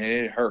accept that, and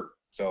it hurt.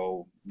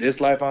 So this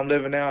life I'm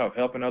living now of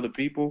helping other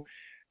people,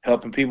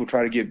 helping people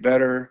try to get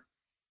better,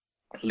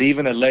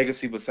 leaving a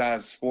legacy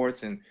besides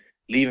sports and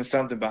leaving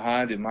something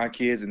behind that my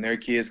kids and their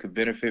kids could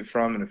benefit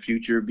from in the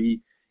future,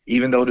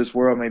 even though this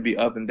world may be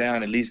up and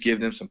down, at least give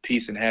them some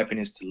peace and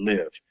happiness to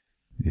live.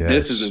 Yes.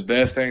 This is the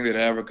best thing that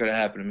ever could have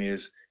happened to me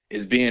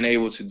is being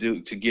able to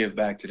give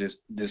back to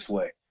this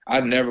way. I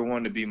never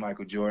wanted to be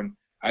Michael Jordan.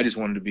 I just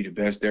wanted to be the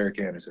best Derek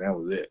Anderson. That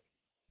was it.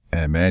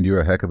 And man,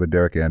 you're a heck of a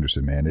Derek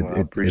Anderson, man.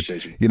 I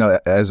appreciate you.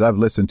 As I've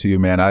listened to you,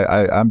 man,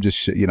 I'm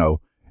just,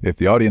 if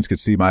the audience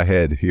could see my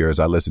head here as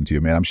I listen to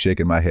you, man, I'm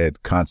shaking my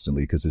head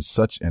constantly because it's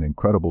such an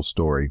incredible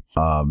story.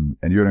 And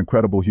you're an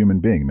incredible human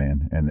being,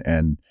 man.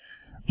 And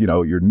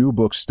your new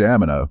book,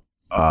 Stamina,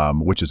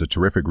 which is a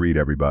terrific read,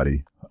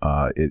 everybody.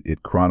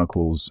 It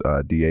chronicles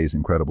DA's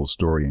incredible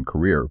story and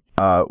career.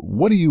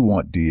 What do you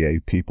want DA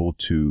people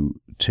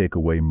to take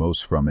away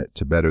most from it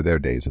to better their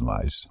days and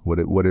lives? What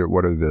are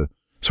the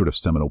sort of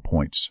seminal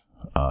points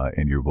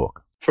in your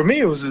book? For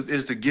me,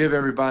 is to give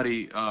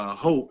everybody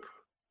hope.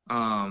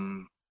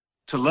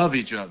 To love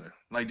each other.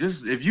 Like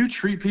just if you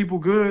treat people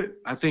good,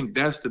 I think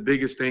that's the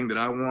biggest thing that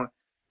I want.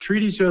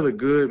 Treat each other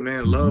good,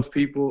 man. Mm-hmm. Love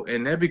people,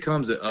 and that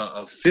becomes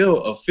a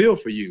feel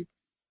for you.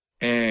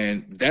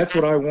 And that's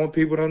what I want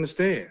people to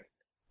understand.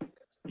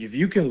 If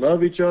you can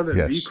love each other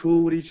and be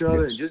cool with each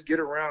other and just get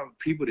around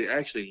people that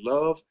actually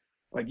love,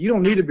 like you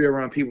don't need to be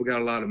around people who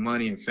got a lot of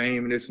money and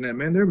fame and this and that,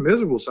 man. They're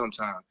miserable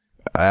sometimes.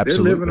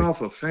 Absolutely. They're living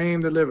off of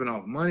fame. They're living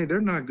off money.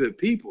 They're not good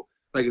people.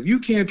 Like if you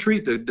can't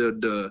treat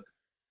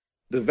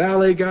the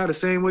valet guy the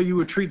same way you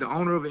would treat the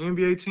owner of an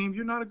NBA team,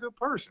 you're not a good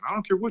person. I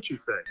don't care what you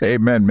say.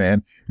 Amen,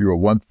 man. You're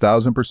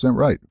 1,000%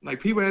 right. Like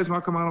people ask me,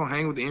 how come I don't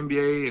hang with the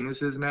NBA and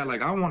this and that?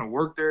 Like I want to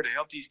work there to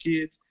help these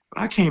kids,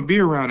 but I can't be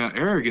around that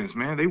arrogance,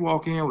 man. They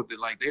walk in with it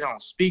like they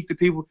don't speak to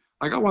people.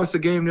 Like I watched the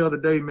game the other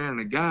day, man,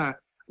 and the guy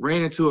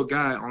ran into a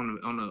guy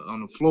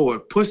on the floor,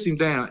 pushed him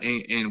down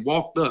and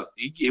walked up.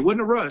 It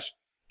wasn't a rush.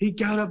 He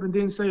got up and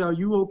didn't say, "Are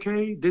you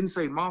okay?" Didn't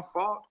say, "My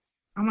fault."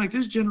 I'm like,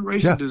 this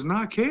generation does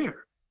not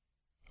care.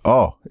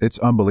 Oh, it's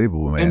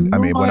unbelievable, man. And I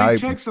mean, when I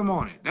checks them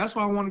on it. That's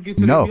why I want to get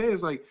to the NBA.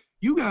 It's like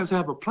you guys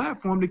have a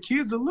platform the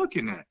kids are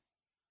looking at.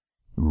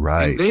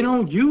 Right. And they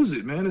don't use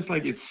it, man. It's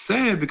like it's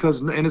sad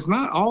because and it's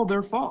not all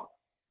their fault.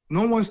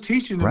 No one's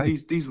teaching them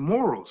these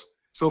morals.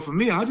 So for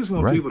me, I just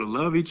want people to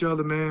love each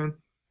other, man,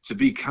 to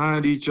be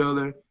kind to each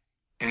other.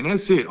 And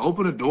that's it.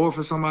 Open a door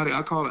for somebody.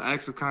 I call it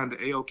acts of kind. The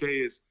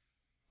AOK is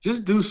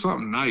just do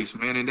something nice,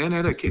 man. And then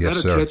that'll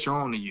catch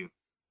on to you.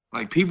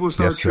 Like people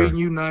start treating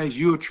you nice,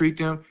 you'll treat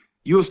them.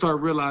 You'll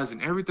start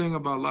realizing everything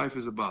about life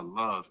is about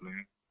love,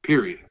 man.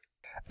 Period.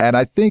 And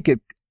I think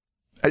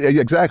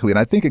exactly. And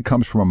I think it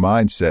comes from a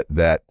mindset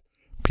that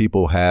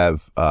people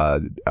have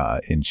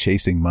in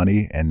chasing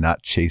money and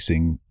not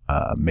chasing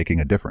making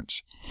a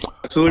difference.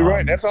 Absolutely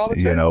right. That's all it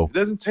takes. It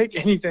doesn't take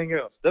anything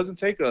else. It doesn't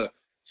take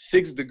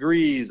 6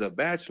 degrees, a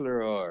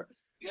bachelor, or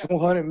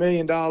 $200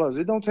 million.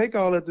 It don't take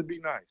all that to be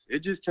nice. It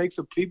just takes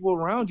the people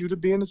around you to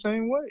be in the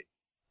same way.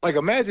 Like,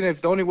 imagine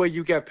if the only way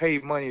you got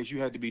paid money is you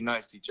had to be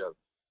nice to each other.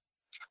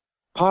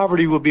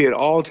 Poverty would be at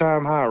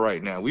all-time high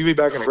right now. We'd be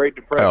back in the Great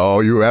Depression. Oh,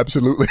 you're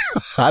absolutely.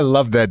 I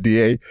love that,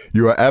 DA.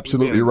 You are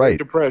absolutely right. Great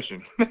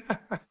Depression.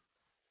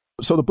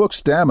 So the book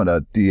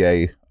Stamina,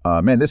 DA,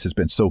 man, this has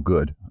been so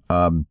good.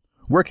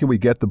 Where can we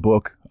get the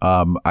book?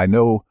 I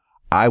know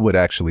I would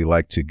actually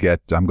like to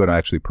I'm going to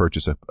actually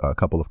purchase a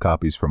couple of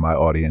copies for my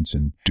audience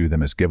and do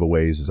them as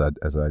giveaways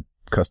as I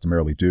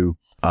customarily do.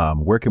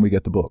 Where can we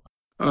get the book?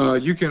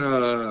 You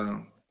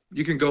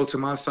can go to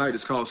my site.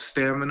 It's called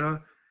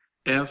Stamina.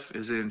 F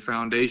is in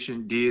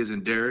foundation, D is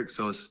in Derek.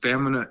 So it's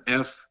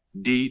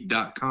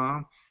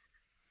staminafd.com.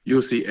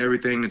 You'll see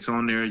everything that's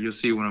on there. You'll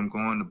see when I'm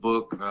going to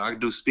book. I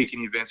do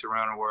speaking events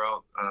around the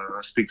world.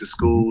 I speak to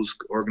schools,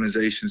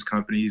 organizations,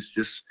 companies,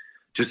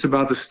 just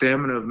about the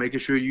stamina of making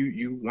sure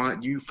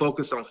you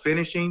focus on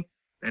finishing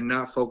and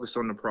not focus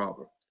on the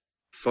problem.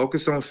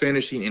 Focus on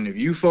finishing. And if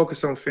you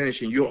focus on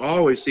finishing, you'll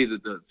always see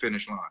the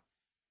finish line.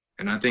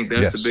 And I think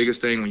that's the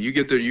biggest thing. When you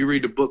get there, you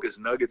read the book, it's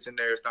nuggets in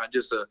there. It's not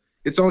just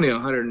it's only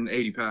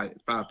 185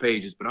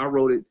 pages, but I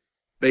wrote it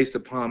based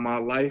upon my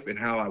life and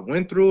how I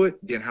went through it,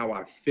 then how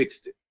I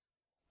fixed it.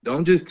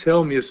 Don't just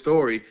tell me a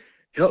story.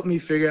 Help me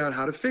figure out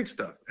how to fix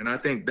stuff. And I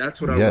think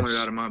that's what I wanted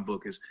out of my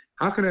book is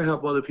how can I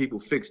help other people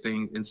fix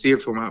things and see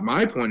it from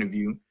my point of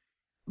view?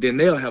 Then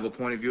they'll have a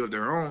point of view of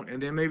their own,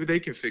 and then maybe they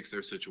can fix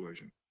their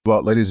situation.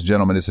 Well, ladies and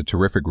gentlemen, it's a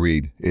terrific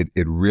read.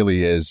 It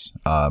really is.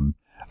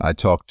 I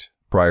talked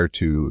prior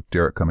to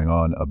Derek coming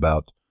on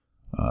about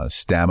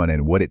stamina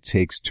and what it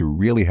takes to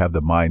really have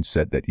the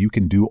mindset that you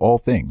can do all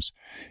things.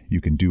 You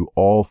can do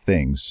all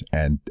things.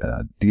 And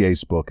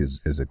DA's book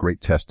is a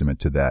great testament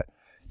to that.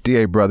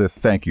 DA, brother,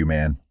 thank you,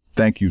 man.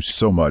 Thank you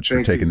so much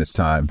for taking this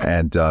time.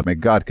 And may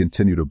God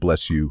continue to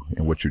bless you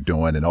in what you're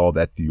doing and all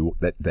that you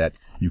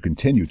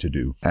continue to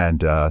do.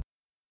 And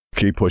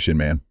keep pushing,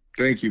 man.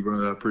 Thank you,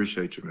 brother. I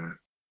appreciate you, man.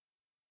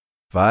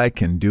 If I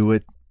can do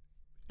it,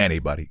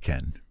 anybody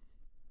can.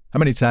 How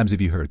many times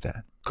have you heard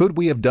that? Could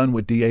we have done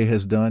what DA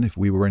has done if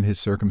we were in his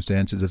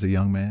circumstances as a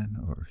young man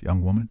or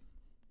young woman?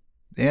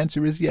 The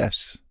answer is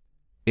yes,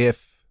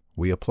 if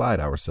we applied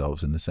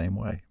ourselves in the same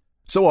way.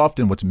 So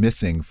often what's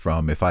missing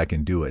from if I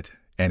can do it,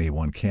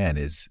 anyone can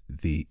is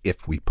the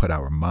if we put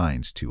our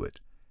minds to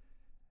it.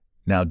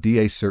 Now,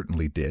 DA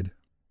certainly did,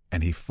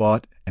 and he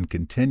fought and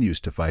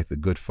continues to fight the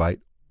good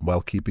fight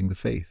while keeping the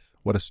faith.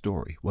 What a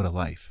story. What a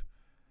life.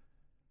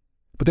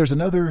 But there's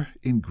another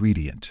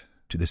ingredient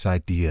to this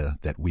idea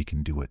that we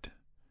can do it.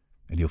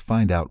 And you'll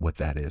find out what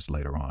that is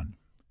later on.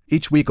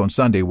 Each week on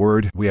Sunday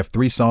Word, we have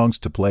 3 songs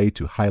to play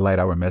to highlight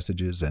our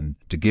messages and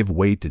to give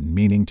weight and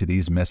meaning to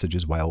these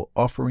messages while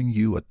offering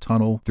you a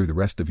tunnel through the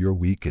rest of your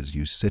week as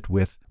you sit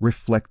with,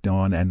 reflect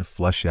on, and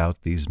flush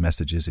out these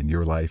messages in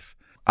your life.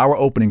 Our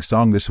opening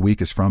song this week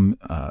is from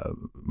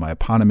my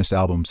eponymous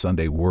album,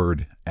 Sunday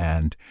Word,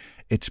 and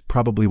it's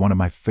probably one of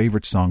my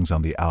favorite songs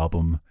on the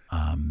album.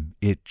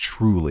 It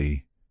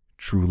truly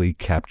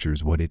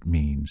captures what it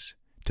means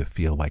to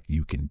feel like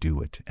you can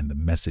do it and the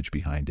message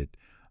behind it.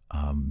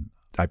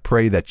 I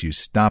pray that you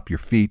stomp your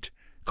feet,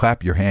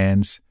 clap your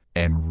hands,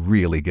 and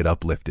really get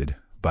uplifted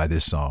by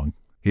this song.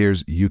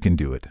 Here's You Can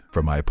Do It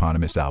from my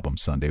eponymous album,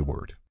 Sunday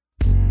Word.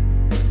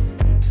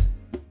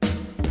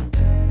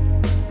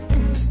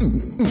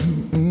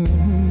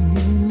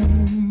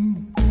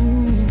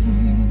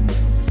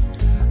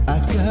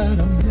 I've got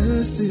a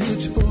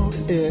message for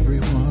every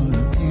one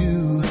of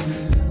you.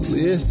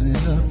 Listen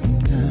up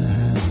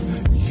now,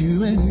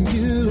 you and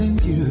you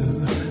and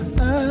you.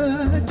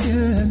 I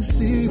can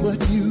see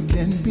what you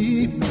can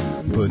be,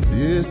 but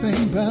this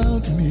ain't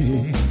about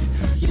me.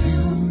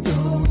 You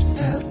don't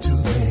have to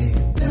lay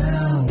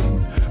down,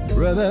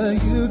 brother,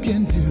 you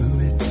can do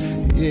it.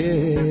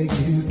 Yeah,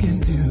 you can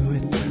do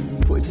it.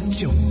 Put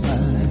your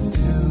mind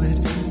to it.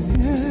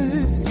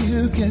 Yeah,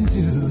 you can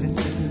do it.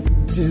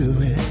 Do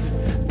it,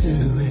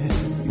 do it.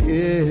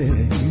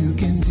 Yeah, you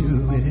can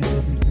do it.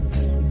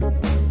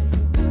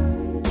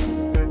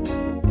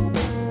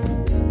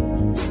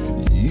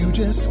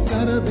 Just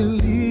gotta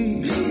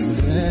believe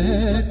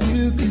that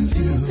you can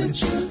do it,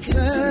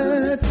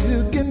 that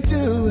you can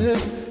do it,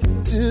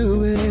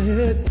 do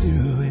it,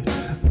 do it.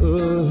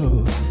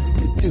 Oh,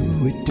 do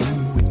it, do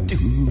it,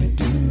 do it,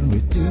 do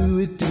it, do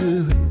it, do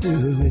it,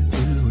 do it,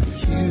 do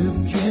it. You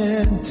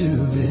can do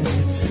it.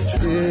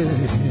 Yeah.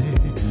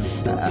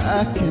 I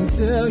I can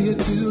tell you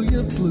till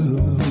you're blue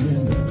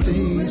in the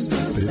face,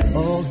 but if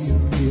all you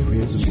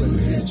hear is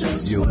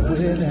words, you're with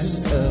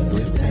that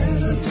ugly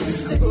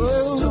face.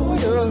 Oh,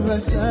 you're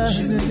a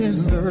diamond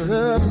in the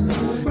rough.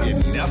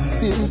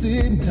 Enough is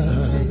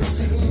enough.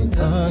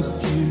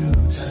 Aren't you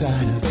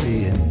tired of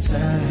being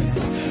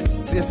tired?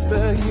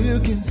 Sister,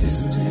 you can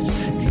do it.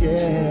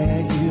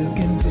 Yeah, you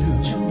can do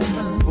it.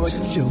 Put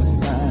your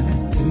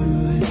mind to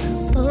it.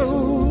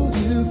 Oh,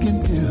 you can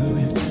do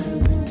it.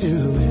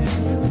 Do it.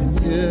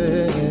 Do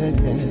it.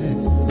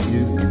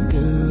 You can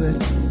do it.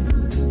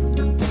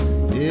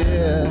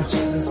 Yeah.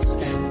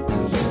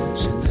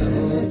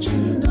 That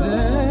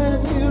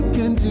you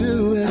can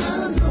do it.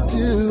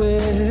 Do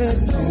it.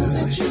 Do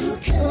it.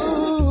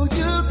 Oh,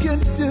 you can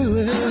do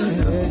it.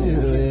 Do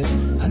it.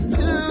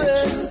 Do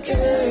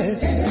it.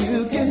 You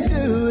can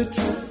do it.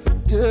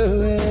 Do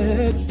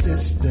it,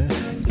 sister.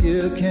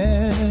 You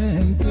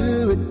can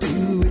do it.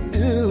 Do it.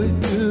 Do it.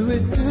 Do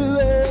it. Do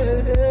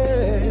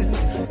it.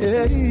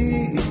 Yeah.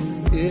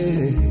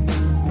 Yeah.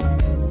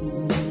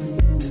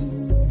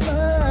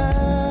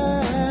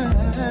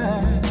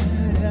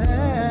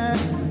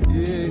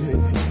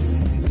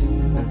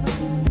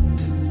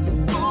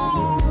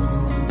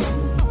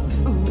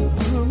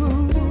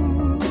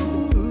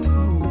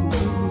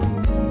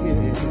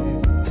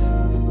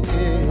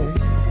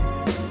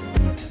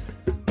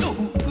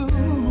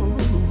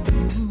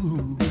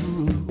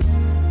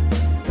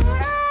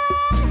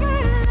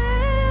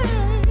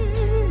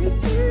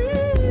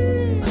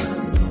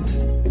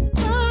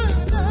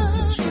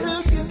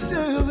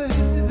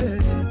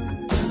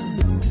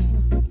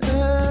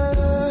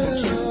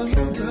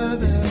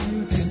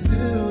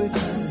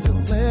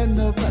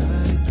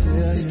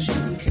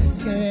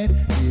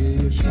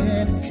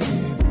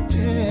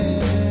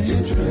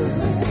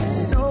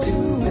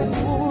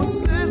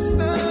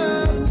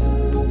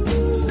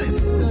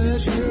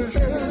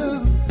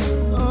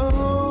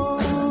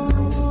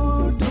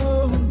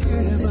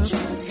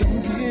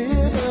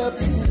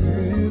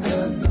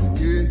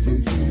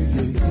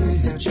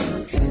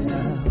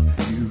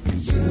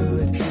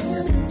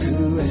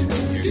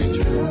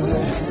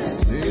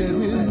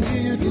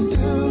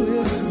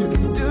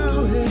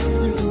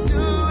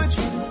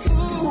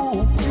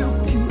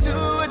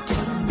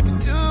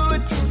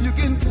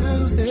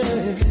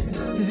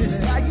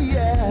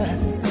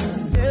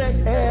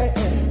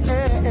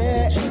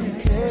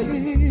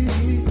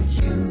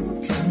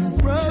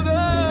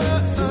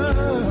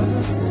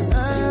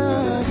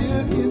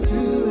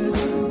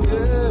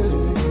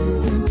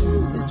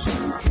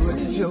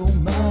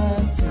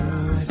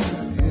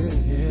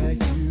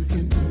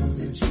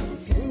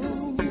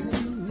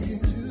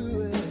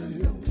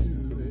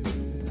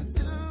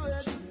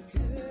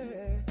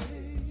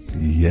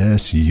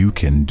 Yes, you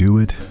can do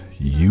it.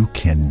 You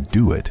can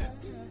do it.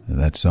 And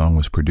that song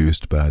was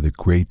produced by the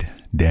great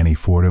Danny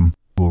Fordham.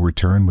 We'll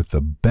return with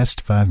the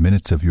best 5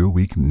 minutes of your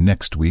week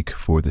next week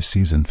for the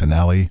season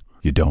finale.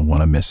 You don't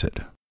want to miss it.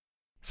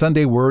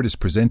 Sunday Word is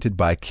presented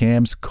by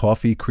Cam's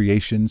Coffee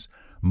Creations,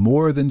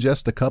 more than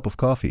just a cup of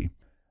coffee.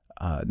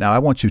 Now, I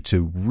want you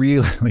to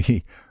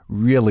really,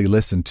 really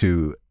listen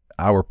to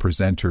our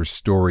presenter's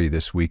story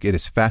this week. It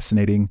is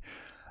fascinating.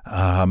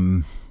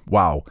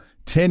 Wow.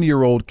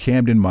 10-year-old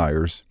Camden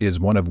Myers is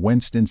one of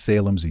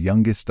Winston-Salem's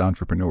youngest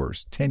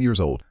entrepreneurs, 10 years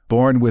old.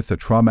 Born with a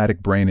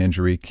traumatic brain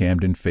injury,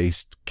 Camden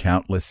faced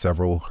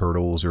several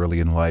hurdles early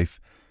in life.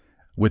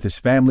 With his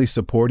family's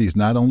support, he's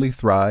not only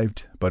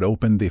thrived, but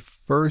opened the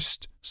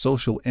first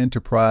social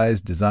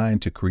enterprise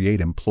designed to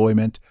create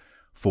employment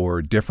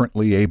for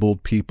differently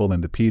abled people in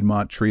the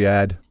Piedmont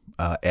Triad.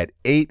 At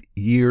 8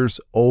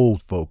 years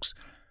old, folks,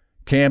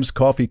 Cam's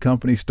coffee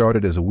company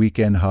started as a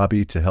weekend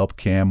hobby to help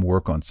Cam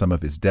work on some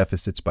of his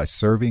deficits by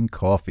serving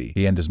coffee.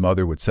 He and his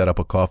mother would set up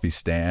a coffee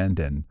stand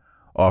and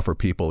offer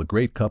people a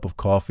great cup of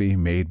coffee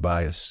made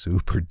by a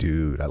super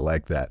dude. I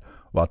like that.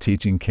 While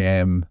teaching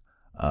Cam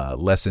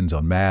lessons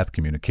on math,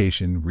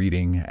 communication,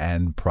 reading,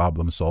 and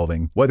problem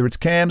solving. Whether it's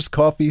Cam's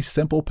Coffee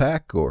Simple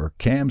Pack or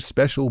Cam's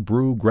Special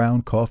Brew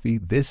Ground Coffee,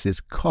 this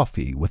is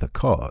coffee with a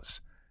cause.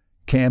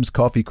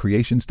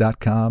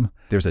 Cam'sCoffeeCreations.com.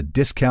 There's a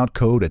discount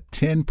code, a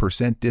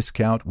 10%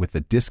 discount with the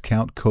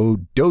discount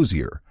code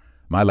Dozier.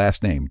 My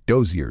last name,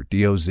 Dozier,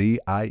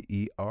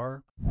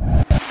 D-O-Z-I-E-R.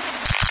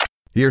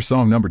 Here's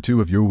song number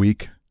 2 of your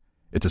week.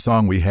 It's a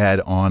song we had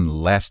on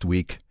last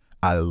week.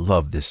 I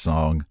love this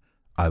song.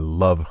 I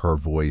love her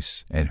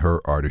voice and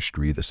her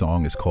artistry. The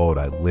song is called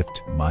I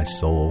Lift My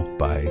Soul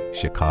by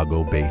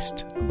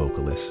Chicago-based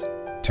vocalist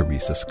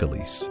Teresa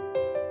Scalise.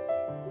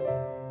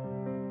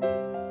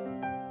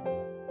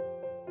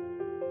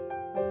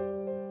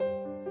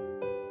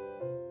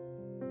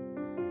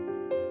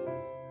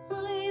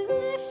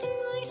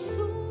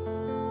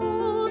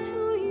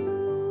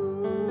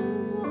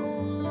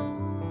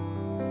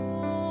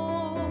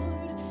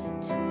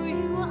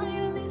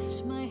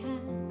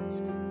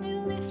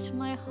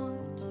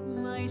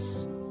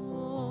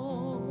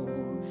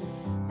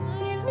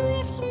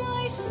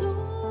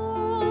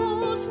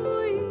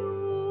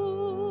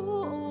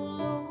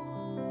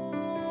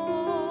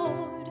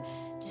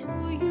 To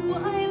you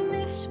I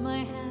lift my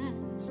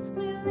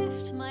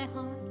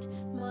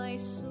my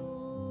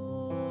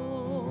soul.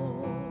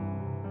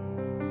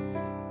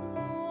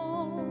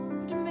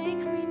 Lord, make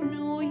me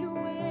know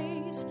your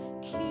ways,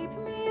 keep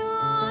me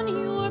on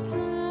your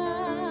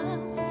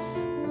path,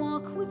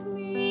 walk with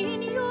me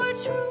in your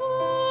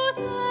truth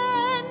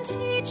and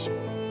teach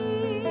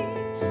me.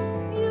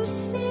 You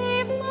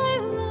save my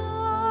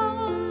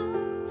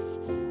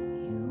life,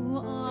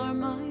 you are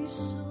my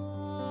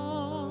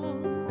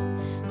song.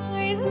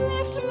 I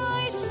lift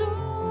my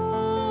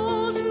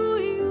soul to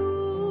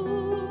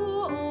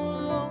you,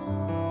 O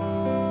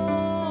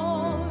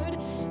Lord.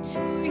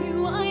 To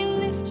you I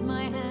lift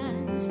my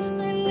hands,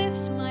 I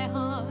lift my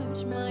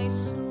heart, my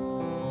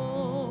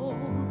soul.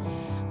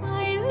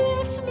 I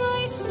lift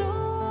my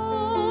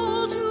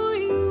soul to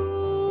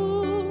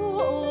you,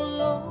 O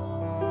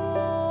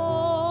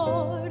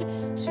Lord.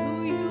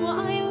 To you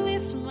I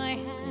lift my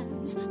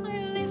hands,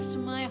 I lift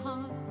my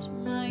heart,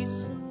 my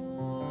soul.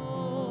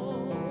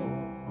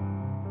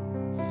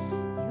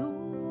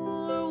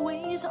 Your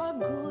ways are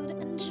good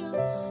and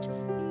just.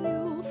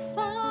 You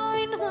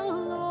find the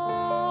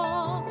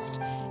lost.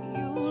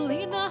 You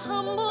lead the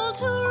humble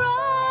to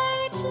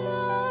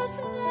righteousness.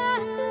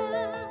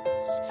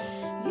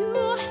 You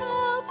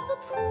help the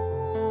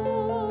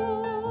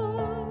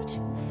poor to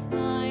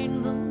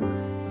find the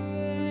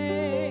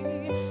way.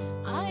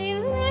 I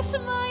lift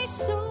my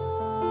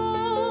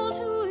soul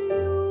to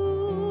you,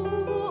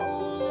 O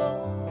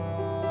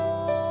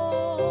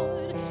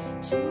Lord.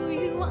 To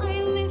you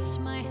I lift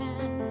my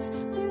hands, I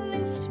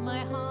lift my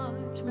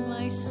heart,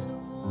 my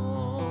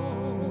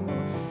soul.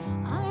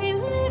 I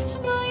lift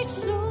my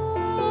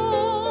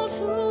soul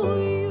to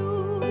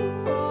you,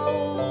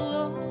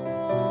 O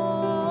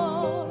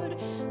Lord.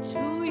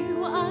 To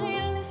you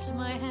I lift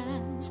my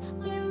hands,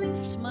 I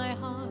lift my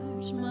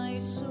heart, my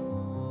soul.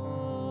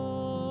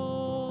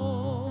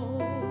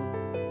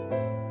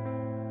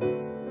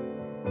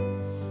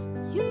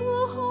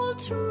 You hold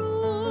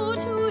true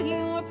to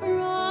your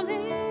promise.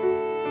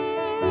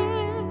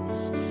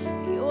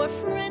 Your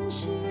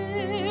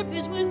friendship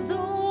is with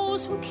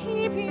those who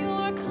keep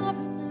your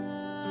covenant.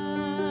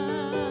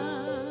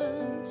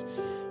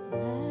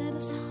 Let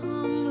us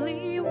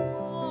humbly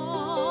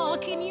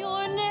walk in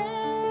your name.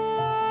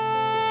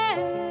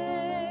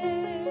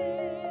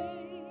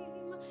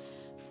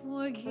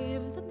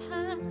 Forgive the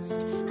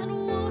past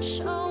and wash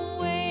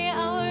away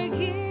our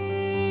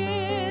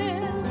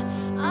guilt.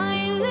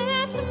 I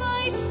lift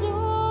my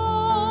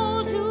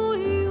soul to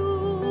you,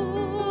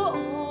 O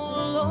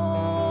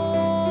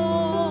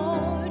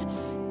Lord.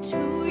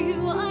 To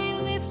you I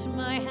lift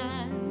my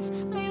hands,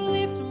 I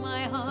lift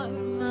my heart,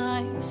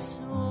 my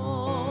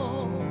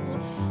soul.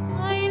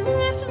 I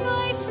lift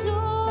my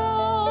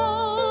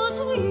soul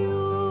to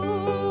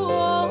you,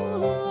 O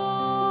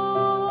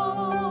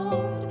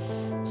Lord.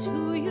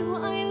 To you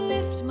I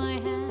lift my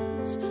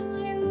hands,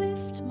 I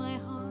lift my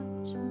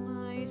heart,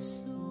 my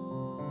soul.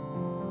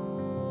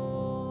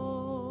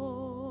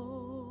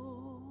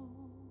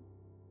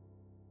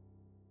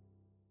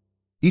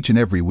 Each and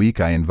every week,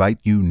 I invite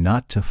you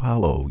not to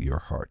follow your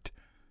heart,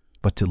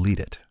 but to lead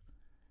it.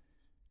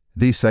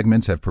 These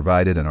segments have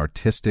provided an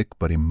artistic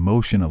but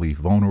emotionally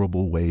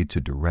vulnerable way to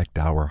direct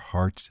our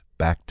hearts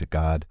back to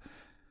God.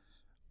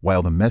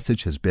 While the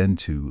message has been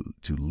to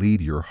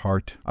lead your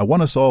heart, I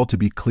want us all to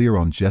be clear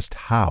on just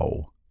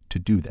how to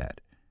do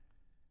that.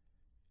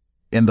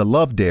 In The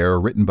Love Dare,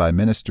 written by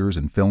ministers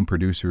and film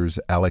producers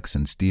Alex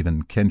and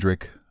Stephen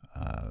Kendrick,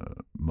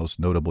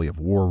 most notably of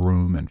War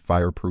Room and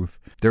Fireproof,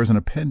 there is an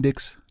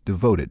appendix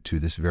devoted to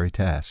this very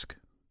task.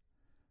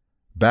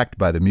 Backed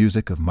by the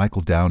music of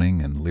Michael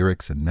Downing and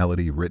lyrics and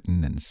melody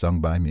written and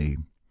sung by me,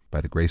 by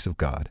the grace of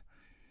God,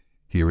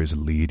 here is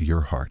Lead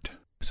Your Heart.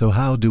 So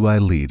how do I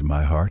lead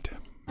my heart?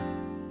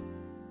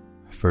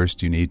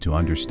 First, you need to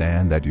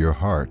understand that your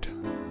heart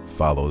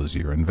follows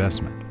your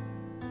investment.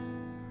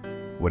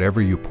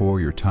 Whatever you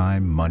pour your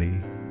time,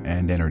 money,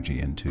 and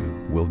energy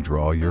into will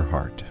draw your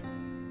heart.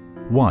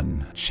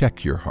 1.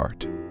 Check your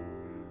heart.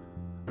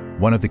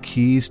 One of the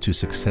keys to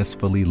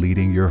successfully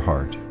leading your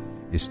heart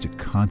is to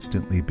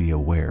constantly be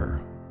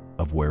aware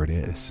of where it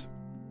is.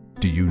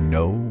 Do you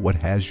know what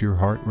has your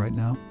heart right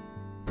now?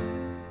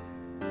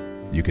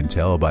 You can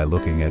tell by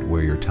looking at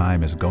where your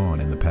time has gone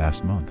in the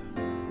past month,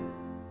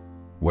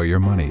 where your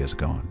money has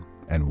gone,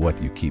 and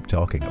what you keep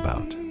talking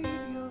about.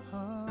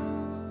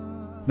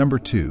 Number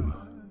 2,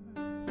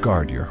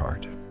 guard your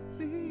heart.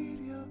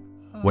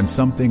 When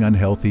something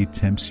unhealthy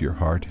tempts your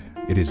heart,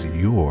 it is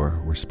your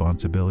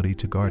responsibility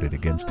to guard it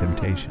against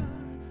temptation.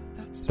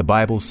 The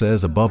Bible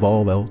says, above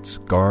all else,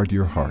 guard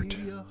your heart,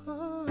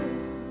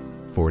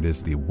 for it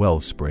is the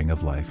wellspring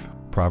of life.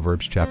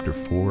 Proverbs chapter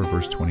 4,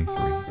 verse 23.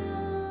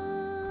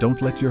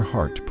 Don't let your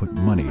heart put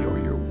money or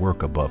your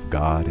work above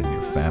God and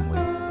your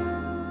family.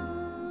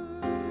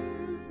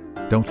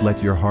 Don't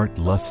let your heart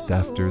lust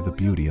after the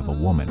beauty of a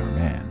woman or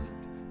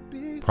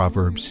man.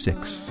 Proverbs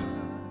 6,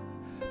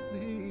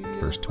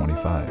 verse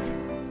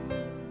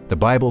 25. The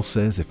Bible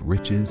says, if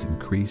riches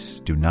increase,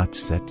 do not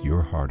set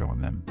your heart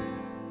on them.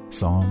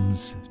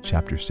 Psalms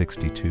chapter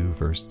 62,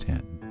 verse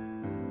 10.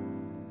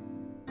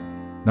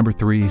 Number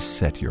 3,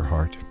 set your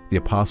heart. The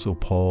Apostle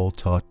Paul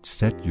taught,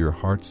 set your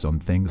hearts on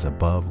things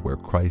above where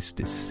Christ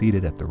is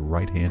seated at the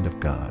right hand of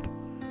God.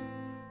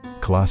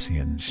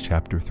 Colossians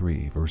chapter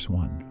 3, verse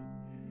 1.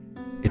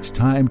 It's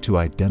time to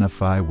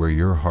identify where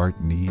your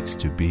heart needs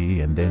to be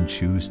and then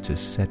choose to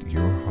set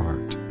your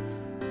heart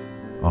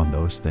on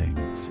those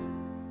things.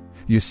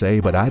 You say,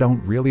 but I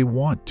don't really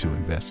want to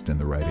invest in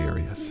the right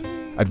areas.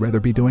 I'd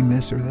rather be doing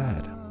this or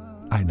that.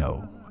 I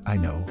know.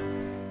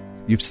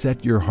 You've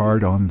set your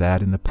heart on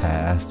that in the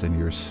past and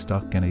you're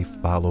stuck in a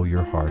follow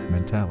your heart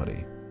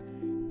mentality.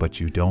 But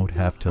you don't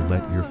have to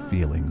let your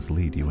feelings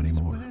lead you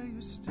anymore.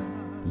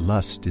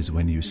 Lust is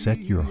when you set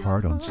your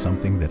heart on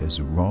something that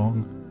is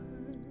wrong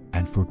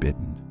and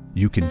forbidden.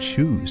 You can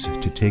choose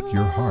to take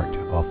your heart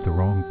off the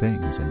wrong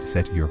things and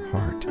set your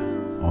heart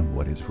on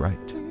what is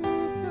right.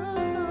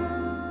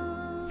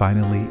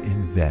 Finally,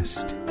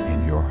 invest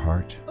in your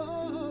heart.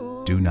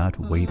 Do not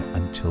wait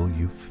until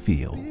you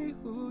feel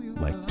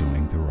like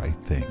doing the right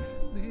thing.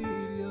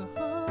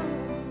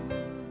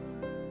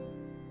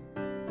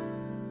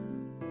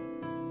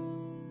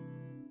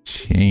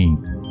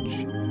 Change.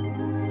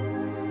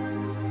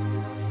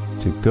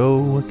 To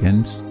go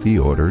against the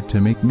order,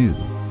 to make new,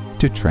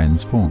 to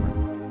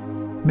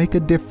transform, make a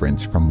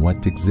difference from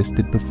what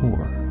existed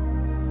before.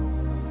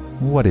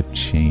 What if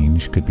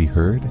change could be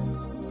heard?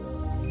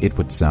 It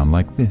would sound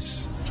like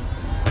this.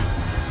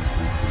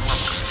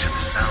 Welcome to the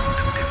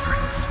sound of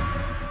difference.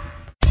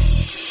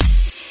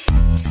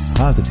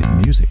 Positive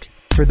music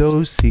for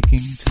those seeking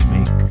to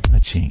make a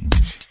change.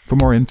 For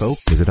more info,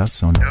 visit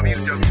us on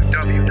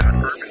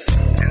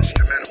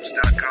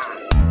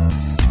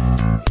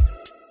www.urbansonginstrumentals.com.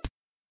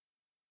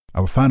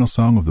 Our final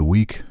song of the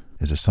week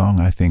is a song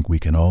I think we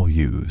can all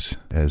use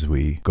as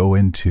we go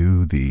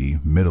into the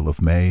middle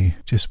of May.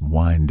 Just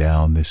wind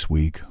down this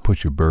week,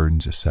 put your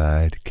burdens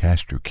aside,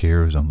 cast your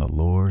cares on the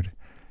Lord,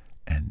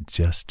 and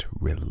just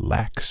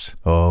relax.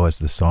 Oh, as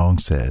the song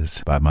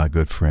says by my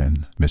good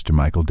friend, Mr.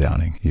 Michael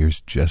Downing, here's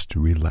Just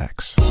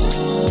Relax.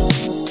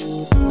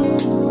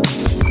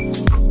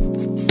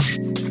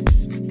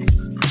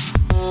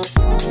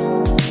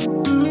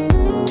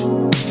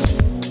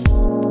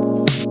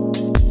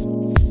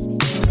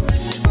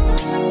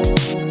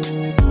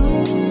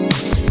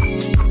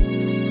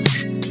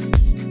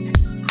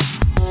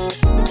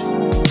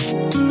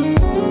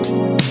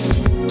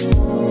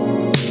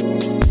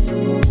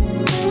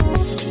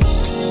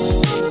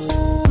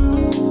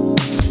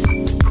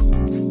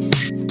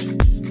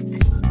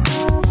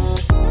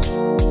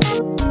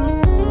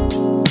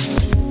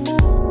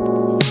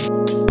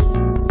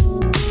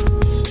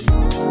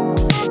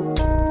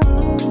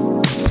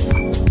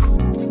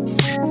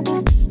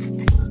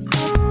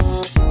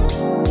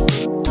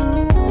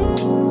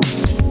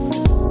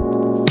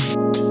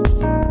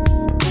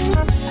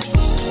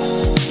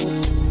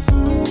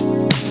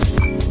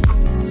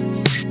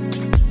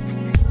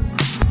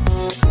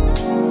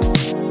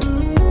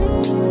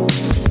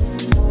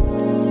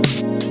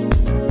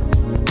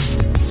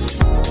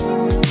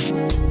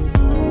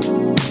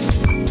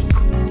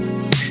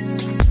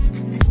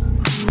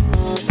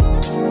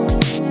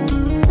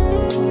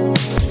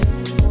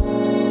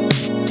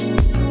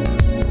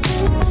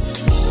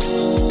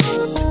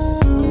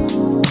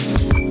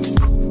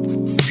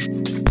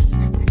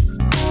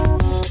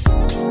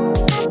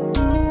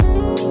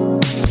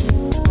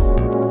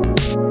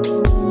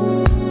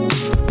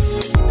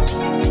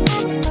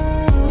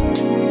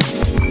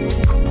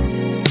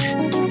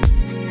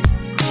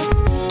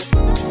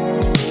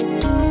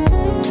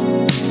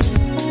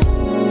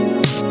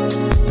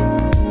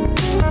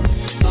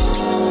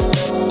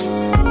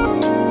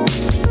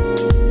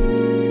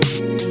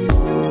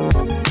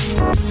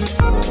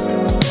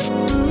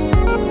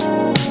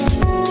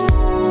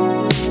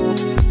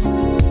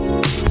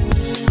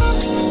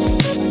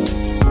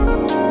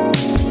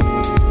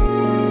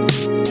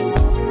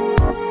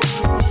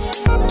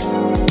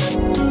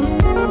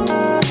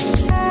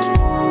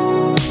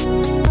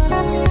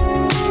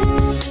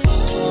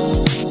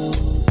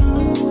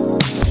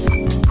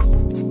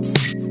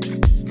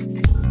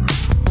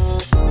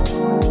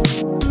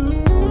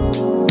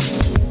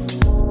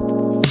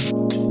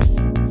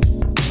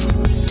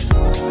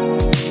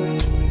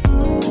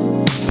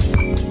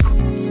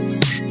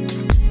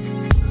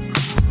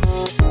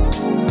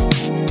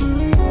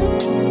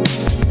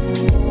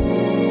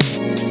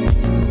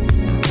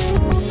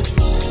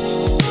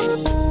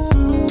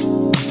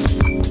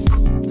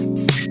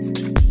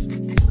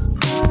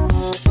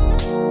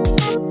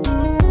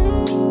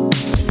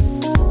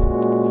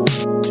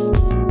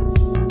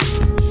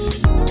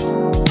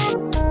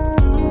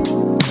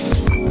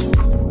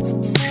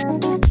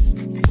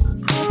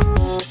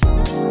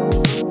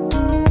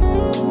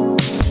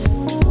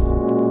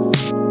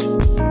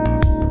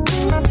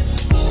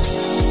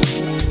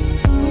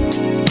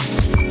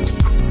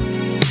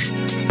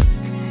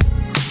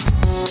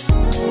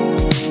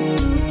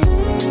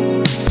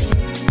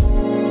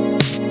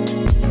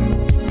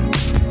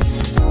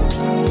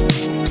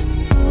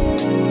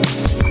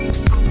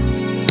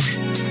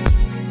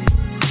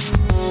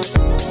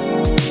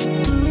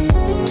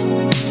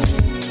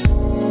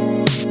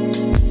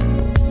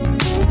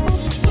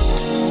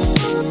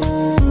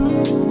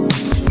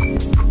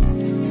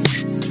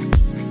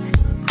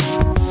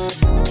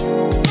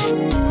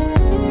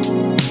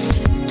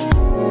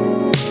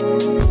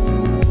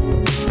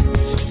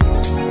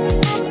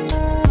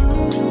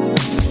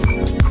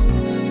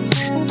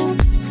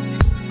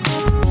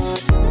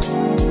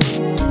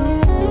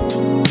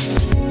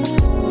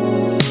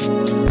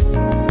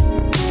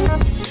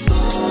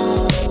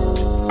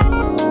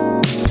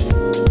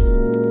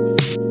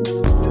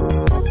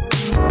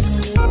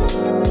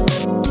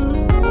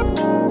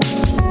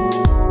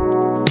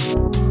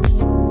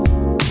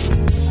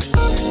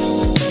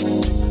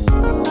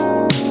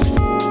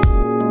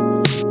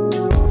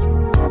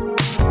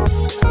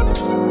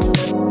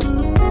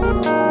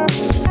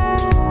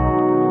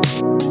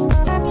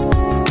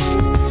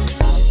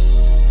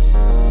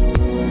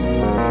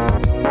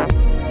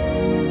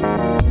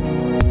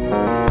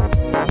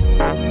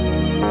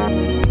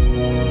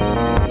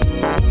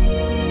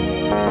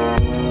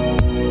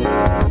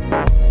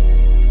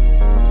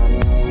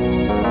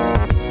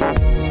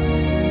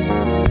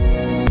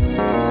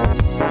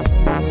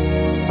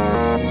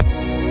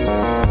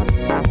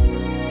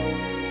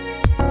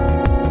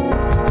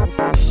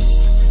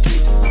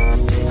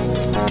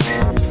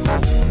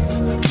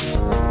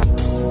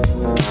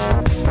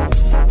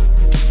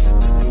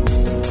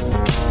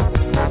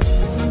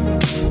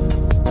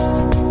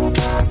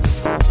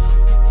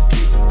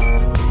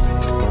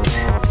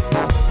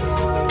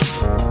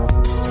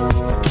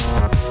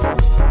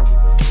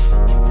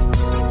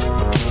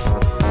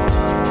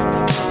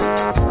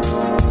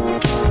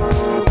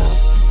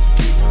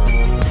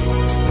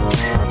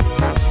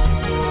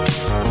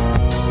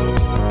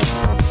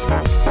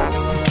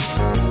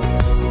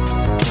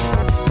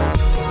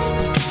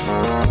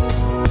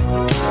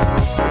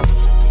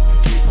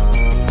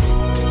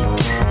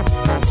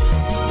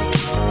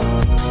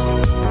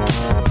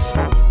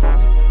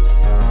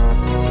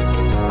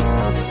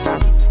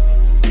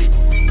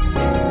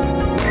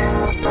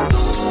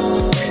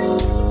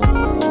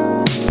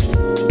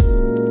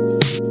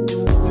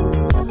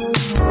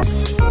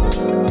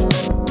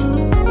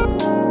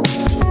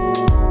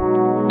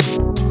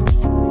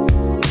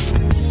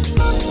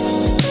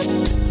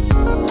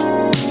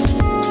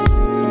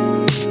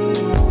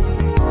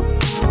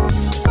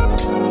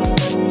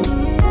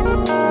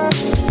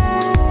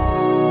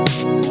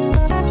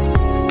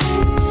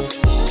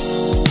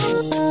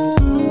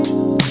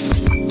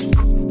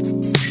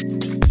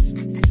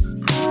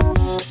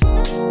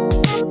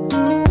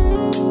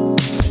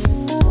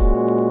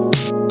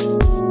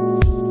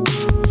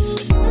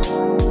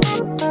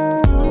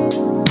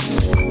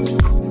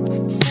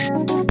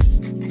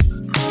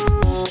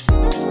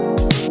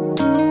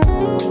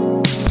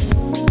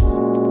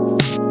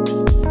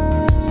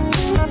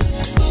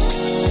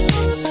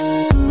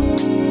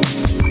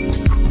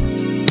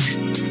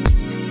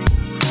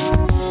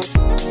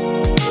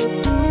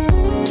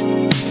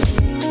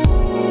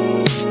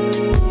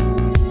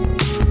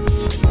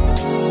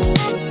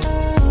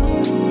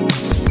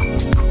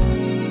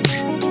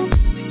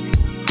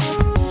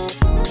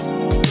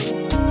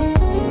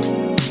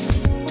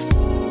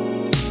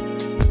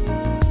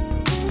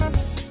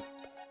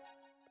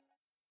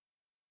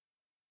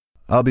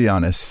 I'll be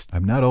honest,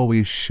 I'm not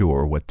always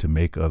sure what to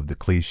make of the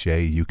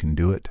cliche, you can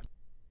do it.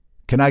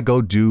 Can I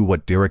go do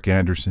what Derek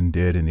Anderson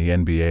did in the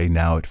NBA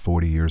now at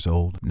 40 years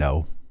old?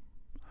 No.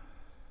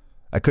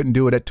 I couldn't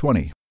do it at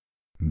 20.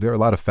 There are a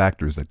lot of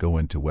factors that go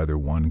into whether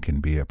one can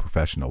be a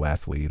professional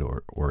athlete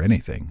or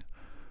anything,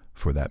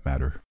 for that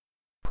matter.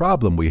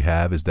 Problem we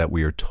have is that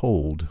we are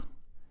told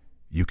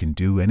you can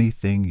do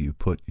anything you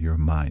put your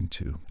mind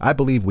to. I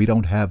believe we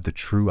don't have the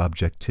true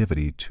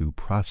objectivity to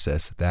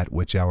process that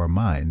which our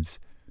minds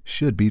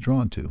should be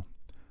drawn to.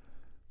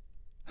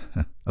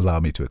 Allow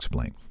me to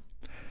explain.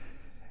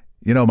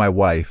 You know, my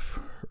wife,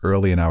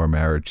 early in our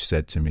marriage,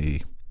 said to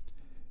me,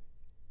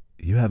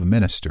 "You have a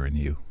minister in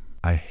you."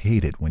 I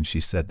hate it when she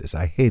said this.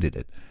 I hated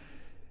it.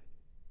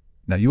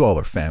 Now, you all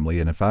are family,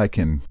 and if I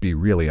can be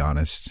really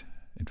honest,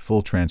 in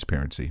full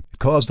transparency, it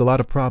caused a lot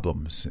of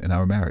problems in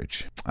our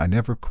marriage. I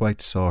never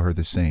quite saw her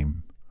the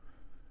same,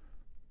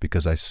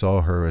 because I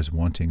saw her as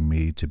wanting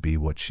me to be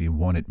what she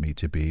wanted me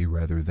to be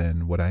rather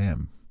than what I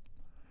am.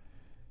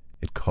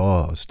 It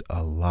caused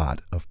a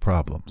lot of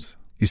problems.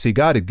 You see,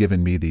 God had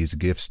given me these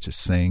gifts to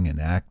sing and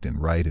act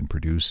and write and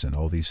produce and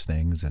all these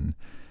things, and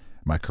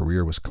my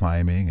career was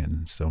climbing,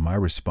 and so my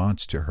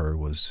response to her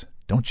was,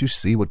 "Don't you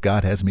see what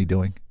God has me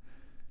doing?"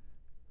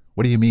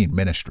 "What do you mean,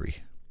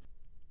 ministry?"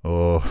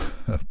 Oh,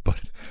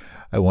 but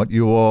I want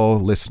you all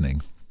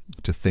listening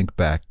to think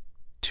back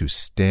to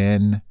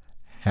Stan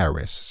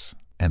Harris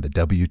and the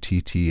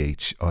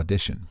WTTH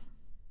audition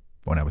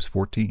when I was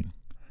 14,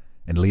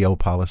 and Leo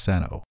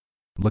Polisano.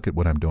 Look at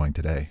what I'm doing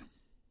today.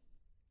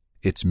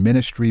 It's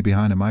ministry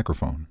behind a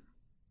microphone.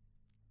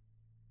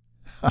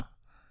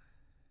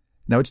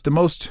 Now, it's the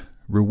most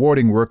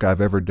rewarding work I've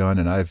ever done,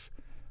 and I've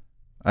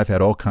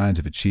had all kinds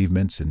of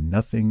achievements, and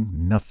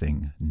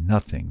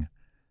nothing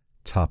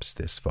tops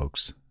this,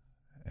 folks.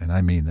 And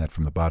I mean that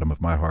from the bottom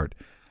of my heart.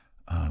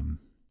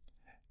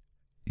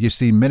 You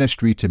see,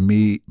 ministry to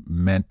me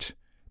meant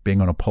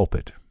being on a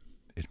pulpit.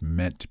 It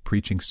meant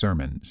preaching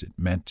sermons.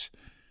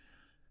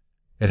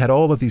 It had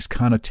all of these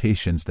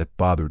connotations that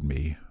bothered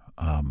me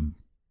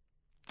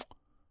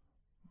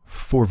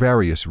for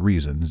various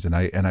reasons, and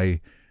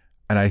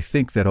I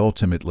think that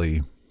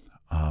ultimately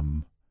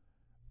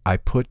I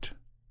put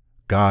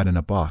God in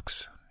a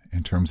box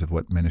in terms of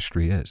what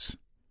ministry is.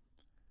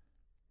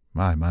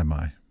 My.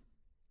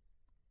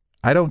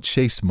 I don't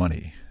chase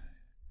money.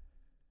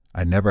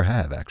 I never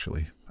have,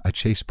 actually. I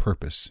chase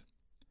purpose.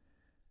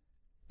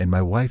 And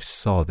my wife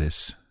saw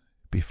this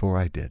before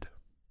I did.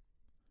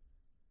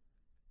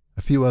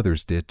 A few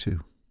others did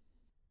too.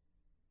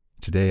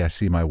 Today I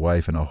see my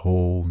wife in a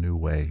whole new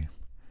way,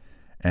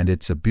 and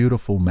it's a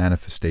beautiful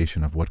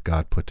manifestation of what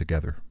God put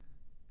together.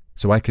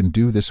 So I can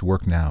do this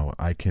work now.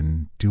 I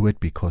can do it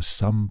because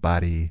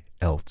somebody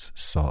else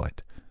saw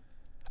it.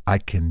 I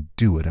can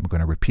do it, I'm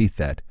going to repeat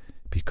that,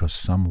 because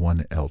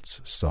someone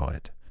else saw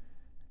it.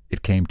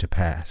 It came to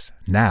pass.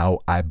 Now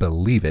I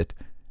believe it,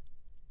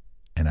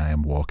 and I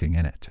am walking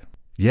in it.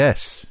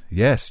 Yes,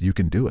 you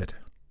can do it.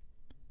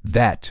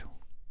 That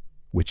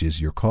which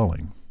is your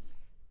calling.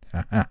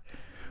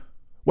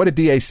 What did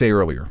D.A. say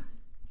earlier?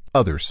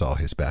 Others saw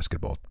his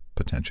basketball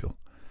potential.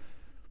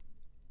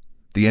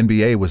 The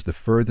NBA was the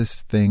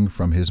furthest thing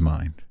from his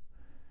mind.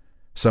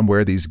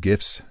 Somewhere these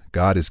gifts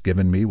God has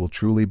given me will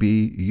truly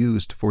be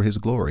used for his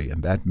glory,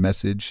 and that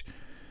message,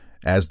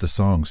 as the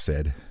song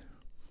said,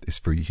 is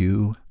for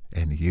you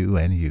and you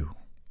and you.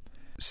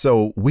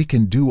 So we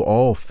can do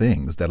all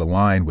things that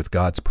align with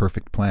God's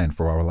perfect plan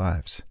for our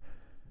lives.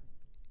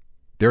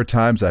 There are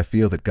times I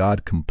feel that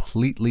God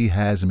completely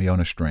has me on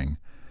a string.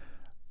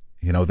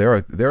 You know, there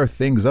are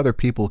things other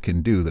people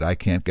can do that I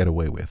can't get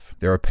away with.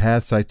 There are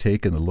paths I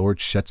take and the Lord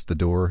shuts the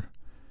door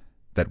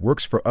that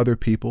works for other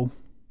people.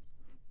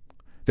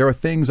 There are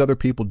things other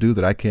people do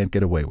that I can't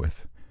get away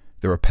with.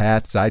 There are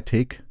paths I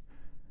take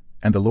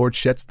and the Lord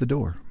shuts the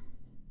door.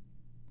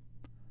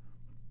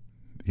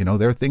 You know,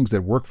 there are things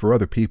that work for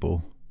other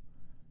people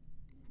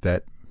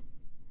that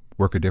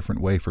work a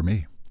different way for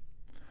me.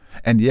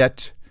 And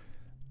yet,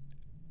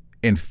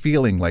 in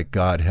feeling like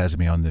God has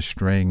me on this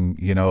string,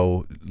 you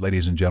know,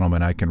 ladies and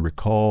gentlemen, I can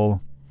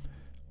recall,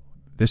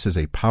 this is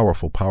a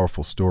powerful,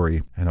 powerful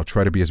story, and I'll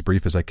try to be as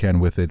brief as I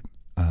can with it.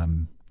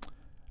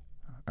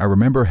 I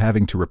remember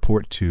having to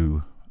report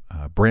to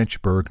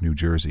Branchburg, New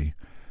Jersey,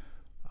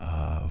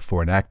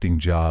 for an acting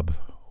job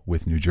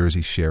with New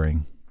Jersey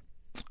Sharing.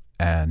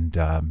 And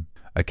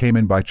I came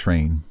in by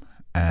train,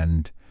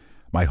 and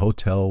my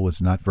hotel was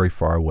not very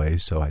far away,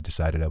 so I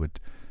decided I would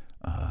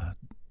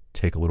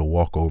take a little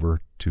walk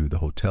over to the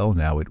hotel.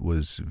 Now, it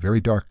was very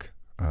dark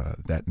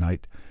that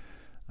night.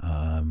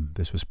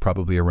 This was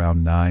probably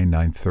around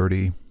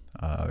 9:30,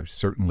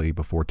 certainly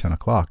before 10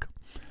 o'clock.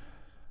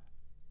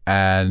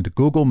 And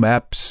Google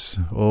Maps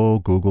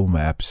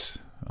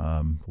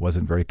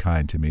wasn't very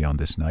kind to me on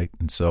this night.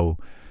 And so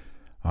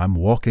I'm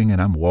walking,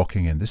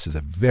 and this is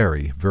a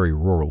very, very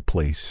rural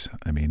place.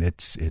 I mean,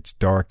 it's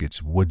dark,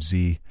 it's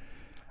woodsy,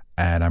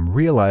 and I'm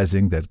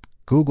realizing that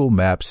Google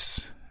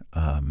Maps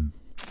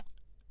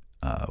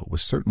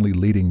was certainly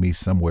leading me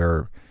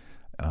somewhere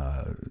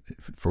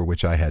for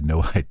which I had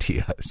no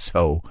idea.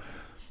 So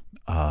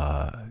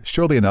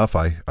surely enough,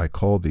 I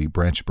called the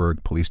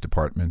Branchburg Police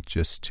Department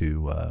just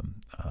to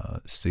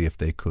see if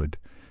they could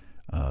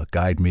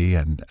guide me,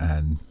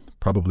 and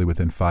probably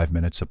within 5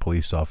 minutes, a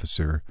police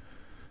officer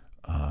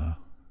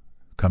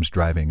comes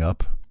driving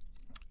up,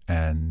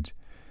 and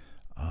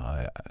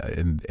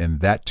in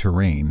that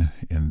terrain,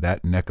 in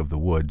that neck of the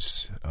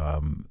woods,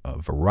 a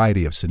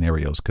variety of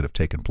scenarios could have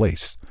taken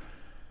place.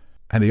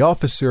 And the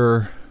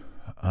officer,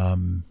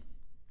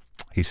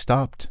 he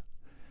stopped,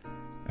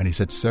 and he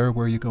said, "Sir,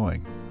 where are you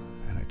going?"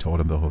 And I told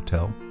him the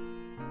hotel.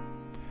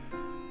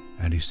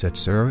 And he said,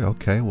 "Sir,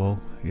 okay, well,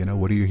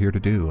 what are you here to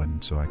do?"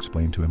 And so I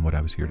explained to him what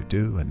I was here to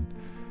do, and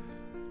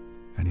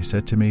he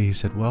said to me, he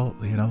said, "Well,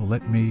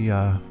 let me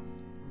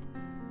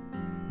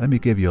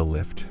give you a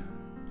lift."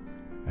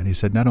 And he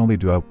said, "Not only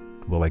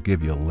will I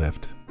give you a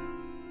lift,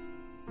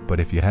 but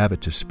if you have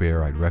it to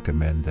spare, I'd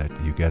recommend that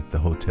you get the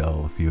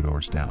hotel a few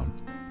doors down,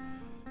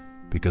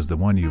 because the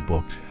one you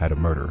booked had a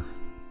murder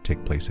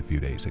take place a few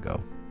days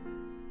ago."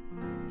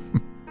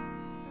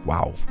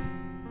 Wow.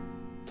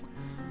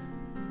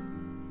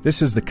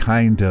 This is the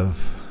kind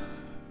of...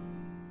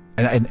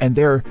 And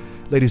there,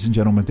 ladies and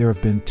gentlemen, there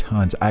have been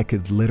tons. I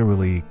could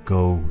literally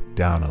go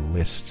down a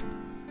list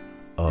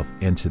of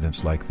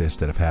incidents like this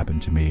that have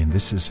happened to me, and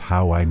this is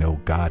how I know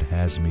God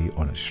has me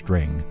on a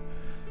string.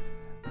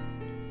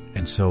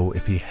 And so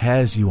if he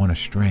has you on a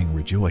string,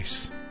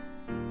 rejoice.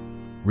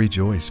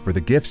 Rejoice, for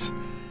the gifts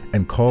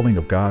and calling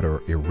of God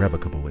are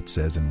irrevocable, it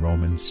says in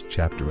Romans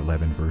chapter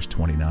 11, verse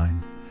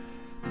 29.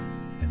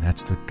 And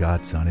that's the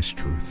God's honest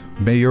truth.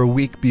 May your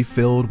week be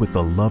filled with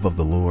the love of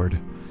the Lord.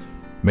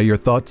 May your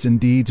thoughts and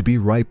deeds be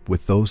ripe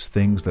with those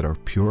things that are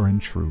pure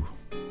and true,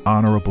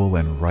 honorable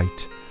and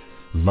right,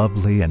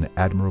 lovely and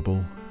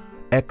admirable,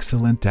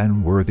 excellent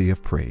and worthy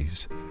of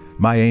praise.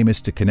 My aim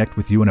is to connect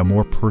with you in a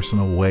more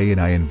personal way, and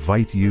I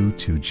invite you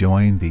to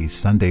join the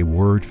Sunday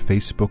Word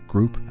Facebook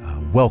group.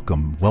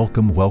 Welcome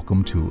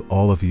to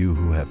all of you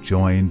who have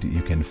joined.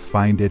 You can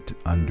find it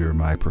under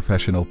my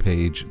professional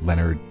page,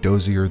 Leonard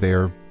Dozier,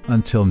 there.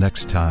 Until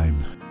next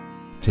time,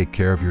 take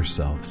care of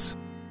yourselves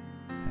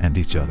and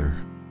each other.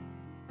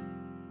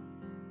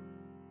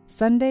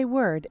 Sunday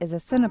Word is a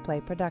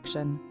Cineplay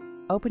production.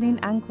 Opening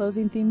and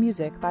closing theme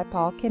music by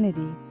Paul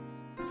Kennedy.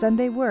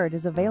 Sunday Word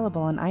is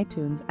available on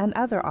iTunes and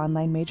other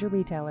online major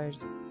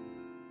retailers.